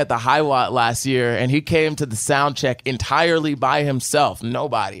play with me at the High Watt last year, and he came to the sound check entirely by himself.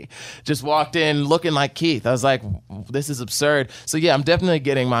 Nobody just walked in looking like Keith. I was like, this is absurd. So yeah, I'm definitely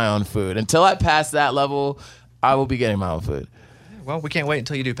getting my own food. Until I pass that level, I will be getting my own food. Well, we can't wait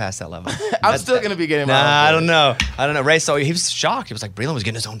until you do pass that level. I'm still going to be getting my own food. I don't know. Ray saw you. He was shocked. He was like, Breland was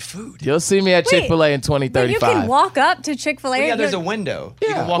getting his own food. You'll see me at Chick-fil-A in 2035. But you can walk up to Chick-fil-A. Well, yeah, there's a window. Yeah.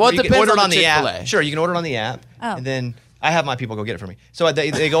 You can walk, Well, it you can depends order it on on the the Chick-fil-A. app. Sure, you can order it on the app. Oh. And then I have my people go get it for me. So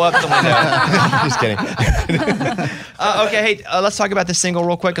they go up the window. Just kidding. Okay, hey, let's talk about this single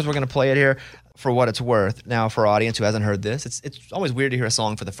real quick because we're going to play it here for what it's worth. Now, for our audience who hasn't heard this, it's always weird to hear a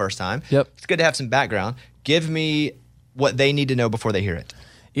song for the first time. Yep. It's good to have some background. Give me what they need to know before they hear it.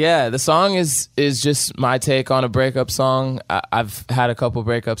 Yeah, the song is just my take on a breakup song. I've had a couple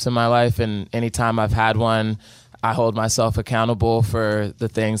breakups in my life, and anytime I've had one, I hold myself accountable for the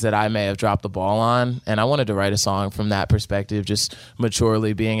things that I may have dropped the ball on. And I wanted to write a song from that perspective, just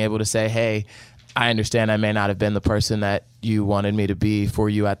maturely being able to say, hey, I understand I may not have been the person that you wanted me to be for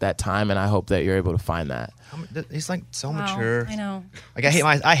you at that time, and I hope that you're able to find that. He's like so mature. I know. Like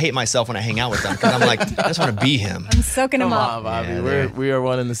I hate myself when I hang out with him because I'm like, I just want to be him. I'm soaking him Come up. on, Bobby. Yeah, we are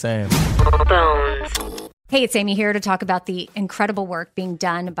one and the same. Hey, it's Amy here to talk about the incredible work being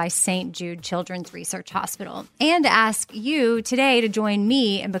done by St. Jude Children's Research Hospital and to ask you today to join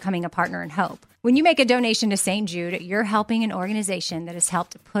me in becoming a partner in hope. When you make a donation to St. Jude, you're helping an organization that has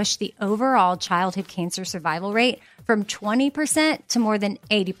helped push the overall childhood cancer survival rate from 20% to more than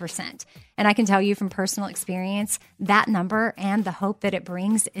 80%. And I can tell you from personal experience, that number and the hope that it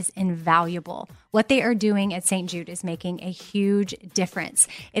brings is invaluable. What they are doing at St. Jude is making a huge difference.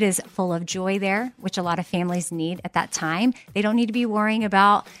 It is full of joy there, which a lot of families need at that time. They don't need to be worrying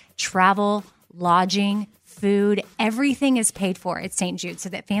about travel, lodging, food. Everything is paid for at St. Jude so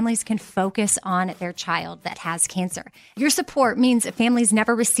that families can focus on their child that has cancer. Your support means that families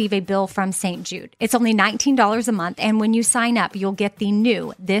never receive a bill from St. Jude. It's only $19 a month, and when you sign up, you'll get the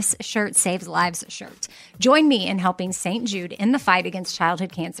new This Shirt Saves Lives shirt. Join me in helping St. Jude in the fight against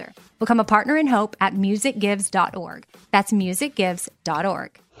childhood cancer. Become a partner in hope at musicgives.org. That's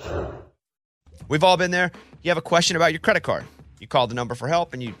musicgives.org. We've all been there. You have a question about your credit card. You call the number for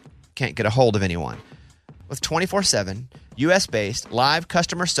help and you can't get a hold of anyone. With 24/7, U.S.-based live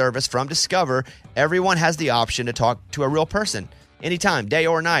customer service from Discover, everyone has the option to talk to a real person anytime, day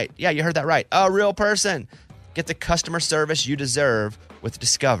or night. Yeah, you heard that right. A real person. Get the customer service you deserve with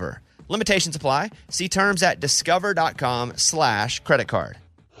Discover. Limitations apply. See terms at discover.com/credit card.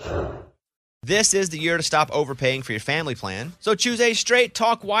 This is the year to stop overpaying for your family plan. So choose a Straight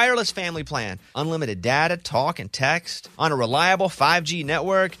Talk Wireless family plan. Unlimited data, talk, and text on a reliable 5G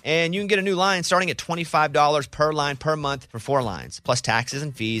network. And you can get a new line starting at $25 per line per month for 4 lines, plus taxes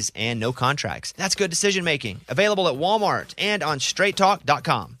and fees and no contracts. That's good decision making. Available at Walmart and on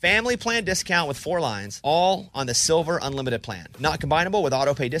straighttalk.com. Family plan discount with 4 lines, all on the Silver Unlimited plan. Not combinable with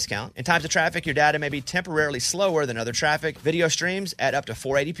auto pay discount. In times of traffic, your data may be temporarily slower than other traffic. Video streams at up to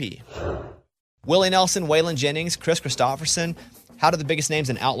 480p. Willie Nelson, Waylon Jennings, Chris Christopherson. How did the biggest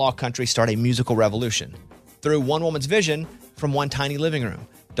names in outlaw country start a musical revolution? Through one woman's vision from one tiny living room.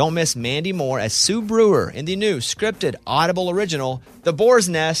 Don't miss Mandy Moore as Sue Brewer in the new scripted Audible original, The Boar's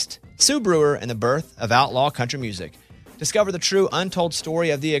Nest, Sue Brewer and the Birth of Outlaw Country Music. Discover the true untold story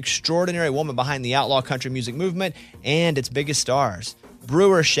of the extraordinary woman behind the outlaw country music movement and its biggest stars.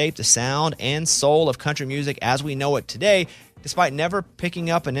 Brewer shaped the sound and soul of country music as we know it today, despite never picking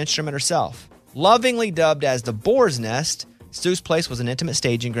up an instrument herself. Lovingly dubbed as the Boar's Nest, Sue's Place was an intimate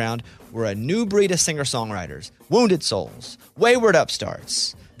staging ground where a new breed of singer-songwriters, wounded souls, wayward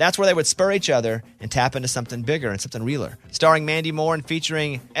upstarts, that's where they would spur each other and tap into something bigger and something realer. Starring Mandy Moore and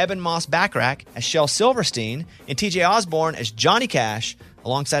featuring Eben Moss Backrack as Shel Silverstein and TJ Osborne as Johnny Cash,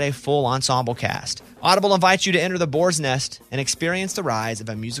 alongside a full ensemble cast. Audible invites you to enter the Boar's Nest and experience the rise of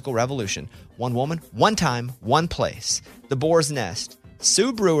a musical revolution. One woman, one time, one place. The Boar's Nest.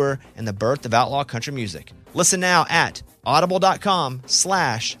 Sue Brewer and the Birth of Outlaw Country Music. Listen now at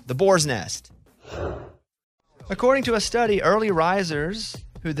audible.com/The Boar's Nest. According to a study, early risers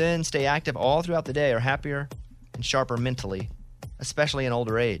who then stay active all throughout the day are happier and sharper mentally, especially in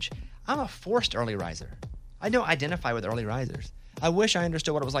older age. I'm a forced early riser. I don't identify with early risers. I wish I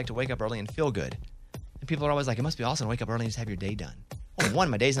understood what it was like to wake up early and feel good. And people are always like, it must be awesome to wake up early and just have your day done. Well, one,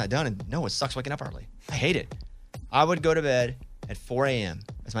 my day's not done, and no, it sucks waking up early. I hate it. I would go to bed at 4 a.m.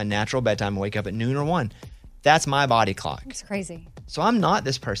 That's my natural bedtime. Wake up at noon or 1. That's my body clock. It's crazy. So I'm not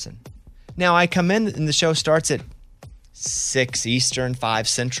this person. Now, I come in and the show starts at 6 Eastern, 5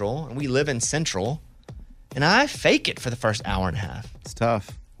 Central, and we live in Central, and I fake it for the first hour and a half. It's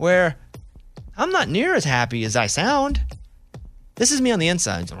tough. Where I'm not near as happy as I sound. This is me on the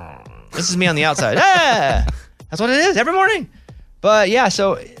inside. This is me on the outside. Ah! That's what it is every morning. But yeah,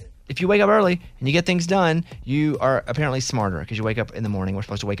 so if you wake up early and you get things done, you are apparently smarter because you wake up in the morning. We're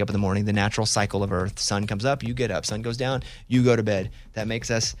supposed to wake up in the morning. The natural cycle of Earth. Sun comes up, you get up. Sun goes down, you go to bed. That makes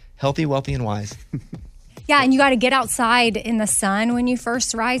us healthy, wealthy, and wise. Yeah, and you got to get outside in the sun when you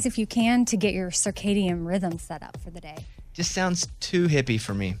first rise if you can to get your circadian rhythm set up for the day. Just sounds too hippie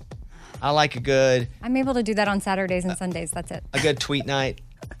for me. I like a good... I'm able to do that on Saturdays and Sundays. That's it. A good tweet night.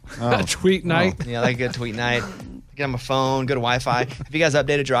 Oh. Tweet night? Oh. Yeah, I like a good tweet night. Get on my phone, go to Wi-Fi. Have you guys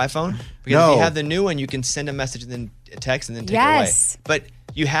updated your iPhone? Because No. if you have the new one, you can send a message and then a text and then take Yes. it away.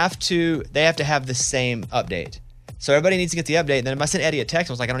 But they have to have the same update. So everybody needs to get the update. Then if I send Eddie a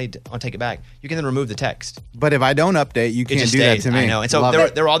text, I was like, I want to take it back. You can then remove the text. But if I don't update, you It can't just do that stays. to me. I know. And so Love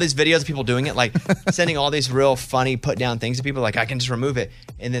it. there were all these videos of people doing it, like sending all these real funny put down things to people. Like, I can just remove it.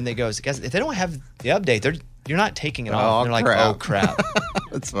 And then they go, guys, if they don't have the update, you're not taking it off. And they're like, oh, crap.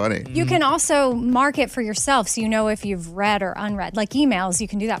 That's funny. You can also mark it for yourself so you know if you've read or unread. Like emails, you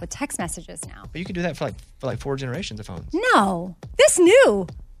can do that with text messages now. But you can do that for like 4 generations of phones. No, this new.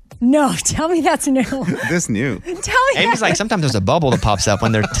 No, tell me that's new. This new. Tell me Amy's like, sometimes there's a bubble that pops up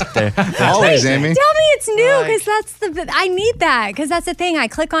when they're Always, Amy. Tell me it's new because I need that because that's the thing. I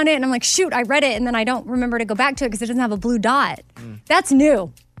click on it and I'm like, shoot, I read it and then I don't remember to go back to it because it doesn't have a blue dot. That's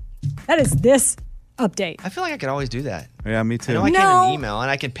new. That is this update. I feel like I could always do that. Yeah, me too. I know I can in email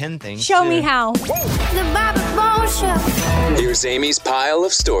and I can pin things. Show too. me how. The Bobby Bones Show. Here's Amy's pile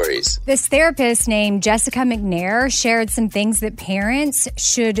of stories. This therapist named Jessica McNair shared some things that parents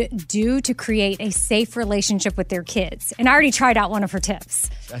should do to create a safe relationship with their kids. And I already tried out one of her tips.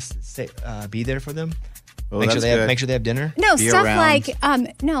 Be there for them. Oh, make sure that's they have dinner. No, Be stuff around.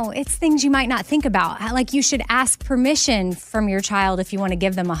 like, no, it's things you might not think about. Like you should ask permission from your child if you want to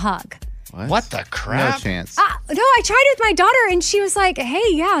give them a hug. What the crap? No chance. No, I tried it with my daughter and she was like, hey,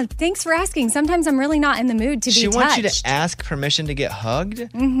 yeah, thanks for asking. Sometimes I'm really not in the mood to be She touched. wants you to ask permission to get hugged?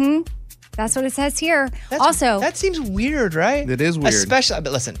 Mm-hmm. That's what it says here. Also, that seems weird, right? It is weird. Especially,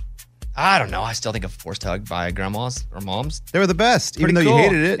 but listen, I don't know. I still think a forced hug by grandmas or moms. They were the best, even Pretty though cool. you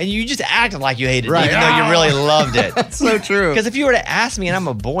hated it. And you just acted like you hated Right. it, even though you really loved it. That's so true. Because if you were to ask me and I'm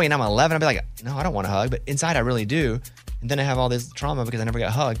a boy and I'm 11, I'd be like, no, I don't want a hug. But inside, I really do. And then I have all this trauma because I never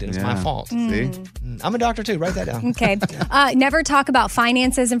got hugged and it's my fault. See? I'm a doctor too. Write that down. okay. Never talk about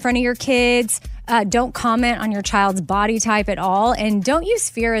finances in front of your kids. Don't comment on your child's body type at all. And don't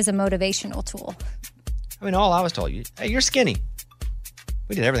use fear as a motivational tool. I mean, all I was told, hey, you're skinny.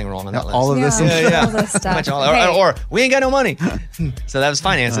 We did everything wrong on that list. All of this. All this stuff. Pretty much all- Hey. or we ain't got no money. So that was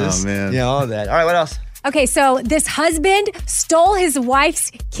finances. Oh, man. Yeah, all of that. All right, what else? Okay, so this husband stole his wife's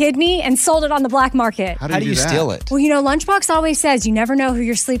kidney and sold it on the black market. How do you that? steal it? Well, you know, Lunchbox always says you never know who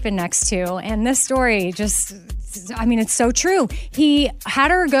you're sleeping next to. And this story just, I mean, it's so true. He had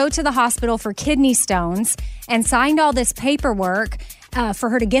her go to the hospital for kidney stones and signed all this paperwork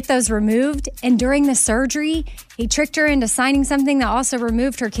for her to get those removed. And during the surgery, he tricked her into signing something that also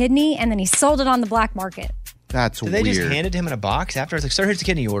removed her kidney. And then he sold it on the black market. That's Did weird. they just hand it to him in a box after? It's like, sir, here's the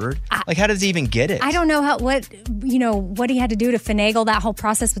kidney you ordered. Like, how does he even get it? I don't know what he had to do to finagle that whole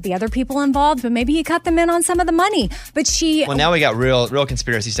process with the other people involved, but maybe he cut them in on some of the money. But she, Well, now we got real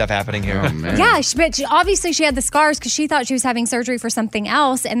conspiracy stuff happening here. Oh, man. yeah, obviously she had the scars because she thought she was having surgery for something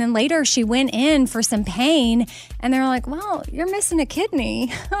else, and then later she went in for some pain, and they're like, "Well, you're missing a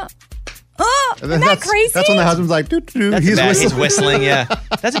kidney." Isn't that crazy? That's when the husband's like, doo-doo-doo. That's He's bad. whistling. He's whistling, yeah.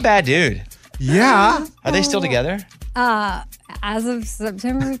 That's a bad dude. Yeah. Are they still together? As of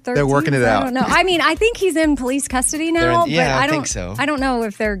September 13th, They're working it out. I don't know. I mean, I think he's in police custody now, yeah, but I think so. I don't know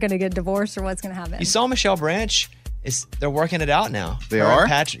if they're going to get divorced or what's going to happen. You saw Michelle Branch? They're working it out now. They Her are? and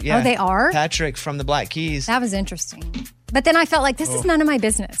Patrick, yeah. Oh, they are? Patrick from the Black Keys. That was interesting. But then I felt like this is none of my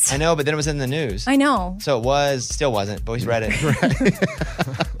business. I know, but then it was in the news. I know. So still wasn't, but we read it.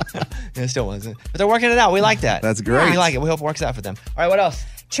 Yeah, it still wasn't. But they're working it out. We like that. That's great. We like it. We hope it works out for them. All right, what else?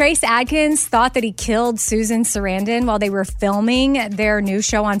 Trace Adkins thought that he killed Susan Sarandon while they were filming their new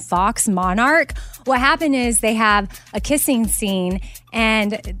show on Fox, Monarch. What happened is they have a kissing scene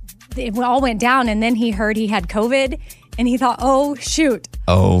and it all went down, and then he heard he had COVID and he thought, oh, shoot.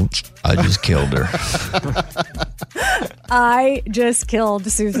 Oh, I just killed her. I just killed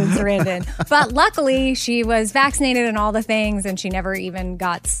Susan Sarandon. But luckily, she was vaccinated and all the things, and she never even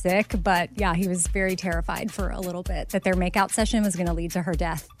got sick. But yeah, he was very terrified for a little bit that their makeout session was going to lead to her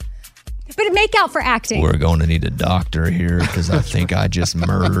death. But make out for acting. We're going to need a doctor here because I think I just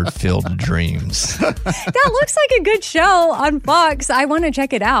murdered Field of Dreams. That looks like a good show on Fox. I want to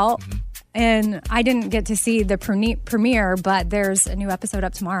check it out. And I didn't get to see the premiere, but there's a new episode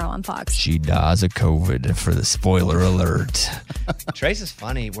up tomorrow on Fox. She dies of COVID for the spoiler alert. Trace is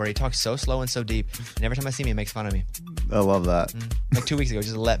funny where he talks so slow and so deep. And every time I see him, he makes fun of me. I love that. Like 2 weeks ago,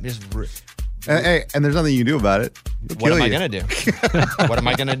 And there's nothing you can do about it. What am I gonna do? What am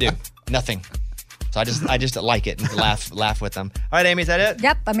I gonna do? Nothing. So I just like it and laugh with them. All right, Amy, is that it?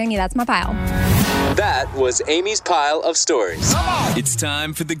 Yep, I mean, that's my pile. That was Amy's pile of stories. It's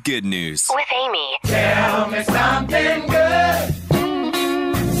time for the good news. With Amy. Tell me something good.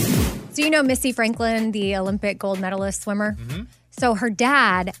 So you know Missy Franklin, the Olympic gold medalist swimmer? Mm-hmm. So her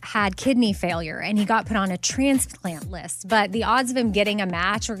dad had kidney failure and he got put on a transplant list. But the odds of him getting a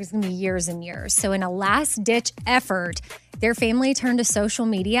match are going to be years and years. So in a last-ditch effort, their family turned to social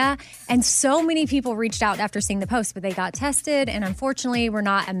media, and so many people reached out after seeing the post, but they got tested and unfortunately were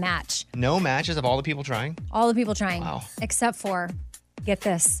not a match. No matches of all the people trying? All the people trying. Wow. Except for, get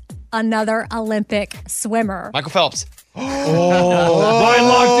this, another Olympic swimmer. Michael Phelps. Ryan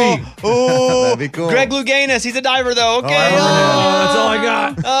Lochte. Oh, That'd be cool. Greg Louganis. He's a diver, though. Okay. That's all I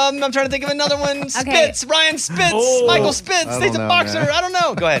got. I'm trying to think of another one. Spitz. Ryan Spitz. Michael Spitz. He's a boxer. Man. I don't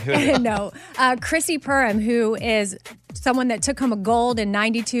know. Go ahead. Who is it? No. Chrissy Purim, who is someone that took home a gold in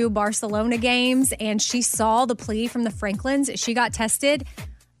 92 Barcelona games, and she saw the plea from the Franklins. She got tested.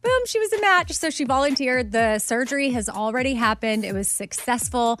 Boom, she was a match. So she volunteered. The surgery has already happened. It was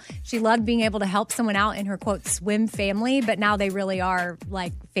successful. She loved being able to help someone out in her, quote, swim family, but now they really are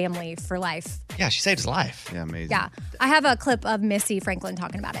like family for life. Yeah, she saved his life. Yeah, amazing. Yeah. I have a clip of Missy Franklin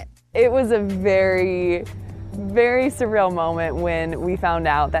talking about it. It was a very, very surreal moment when we found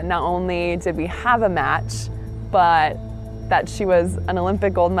out that not only did we have a match, but that she was an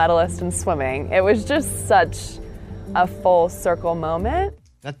Olympic gold medalist in swimming. It was just such a full circle moment.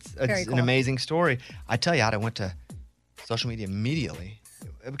 That's Very an cool. amazing story. I tell you, I went to social media immediately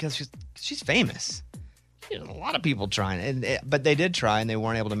because she's famous. There's a lot of people trying, but they did try and they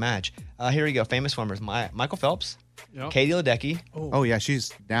weren't able to match. Here we go. Famous swimmers: Michael Phelps, Katie Ledecky. Oh, yeah,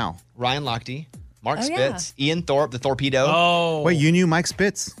 she's now. Ryan Lochte, Mark Oh, yeah. Spitz, Ian Thorpe, the Torpedo. Oh. Wait, you knew Mike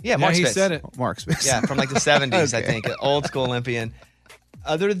Spitz? Yeah, Mark he Spitz. said it. Mark Spitz. Yeah, from like the 70s, I Okay. think. An old school Olympian.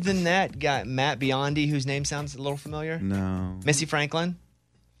 Other than that, got Matt Biondi, whose name sounds a little familiar. No. Missy Franklin.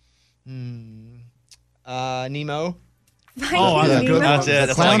 Nemo. Oh, that's good. That's it.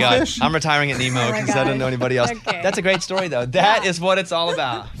 That's all I got. Clownfish? I'm retiring at Nemo Oh my because I don't know gosh. anybody else. Okay. That's a great story, though. That is what it's all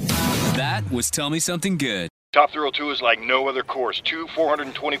about. That was Tell Me Something Good. Top Thrill 2 is like no other course. 2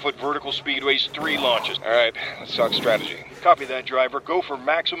 420-foot vertical speedways, 3 launches. All right, let's talk strategy. Copy that, driver. Go for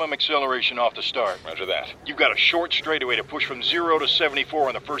maximum acceleration off the start. Roger that. You've got a short straightaway to push from 0 to 74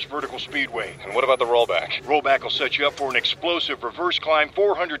 on the first vertical speedway. And what about the rollback? Rollback will set you up for an explosive reverse climb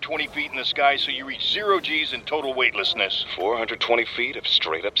 420 feet in the sky so you reach 0 G's in total weightlessness. 420 feet of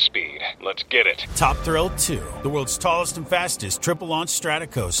straight-up speed. Let's get it. Top Thrill 2, the world's tallest and fastest triple-launch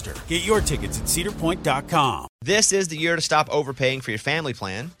stratocoaster. Get your tickets at cedarpoint.com. This is the year to stop overpaying for your family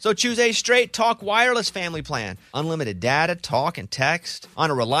plan. So choose a Straight Talk wireless family plan. Unlimited data, talk, and text on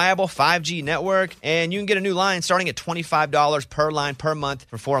a reliable 5G network. And you can get a new line starting at $25 per line per month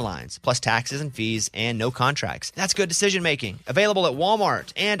for 4 lines, plus taxes and fees and no contracts. That's good decision making. Available at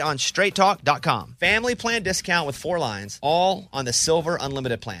Walmart and on straighttalk.com. Family plan discount with 4 lines, all on the Silver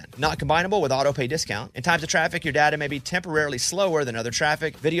Unlimited plan. Not combinable with auto pay discount. In times of traffic, your data may be temporarily slower than other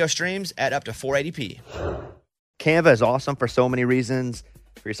traffic. Video streams at up to 480p. Canva is awesome for so many reasons,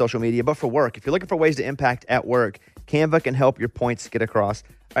 for your social media, but for work. If you're looking for ways to impact at work, Canva can help your points get across.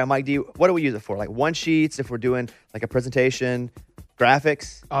 All right, Mike, what do we use it for? Like one sheets, if we're doing like a presentation,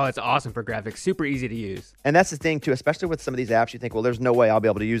 graphics? Oh, it's awesome for graphics. Super easy to use. And that's the thing, too, especially with some of these apps, you think, well, there's no way I'll be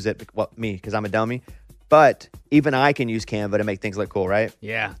able to use it, well, me, because I'm a dummy. But even I can use Canva to make things look cool, right?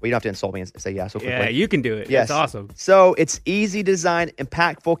 Yeah. Well, you don't have to insult me and say yeah so quickly. Yeah, you can do it. Yes. It's awesome. So it's easy design,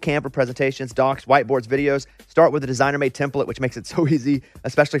 impactful Canva presentations, docs, whiteboards, videos. Start with a designer-made template, which makes it so easy,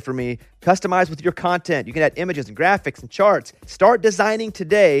 especially for me. Customize with your content. You can add images and graphics and charts. Start designing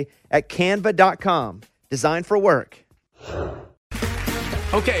today at canva.com. Design for work.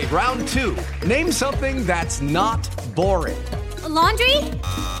 Okay, round 2. Name something that's not boring. A laundry?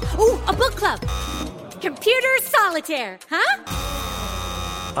 Ooh, a book club. Computer solitaire, huh?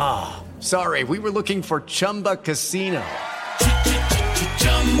 Ah, sorry, we were looking for Chumba Casino.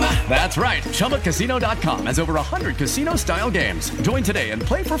 That's right, ChumbaCasino.com has over 100 casino-style games. Join today and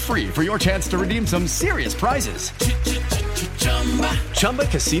play for free for your chance to redeem some serious prizes.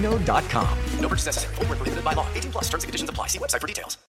 ChumbaCasino.com. No purchase necessary. Void where prohibited by law. 18+ terms and conditions apply. See website for details.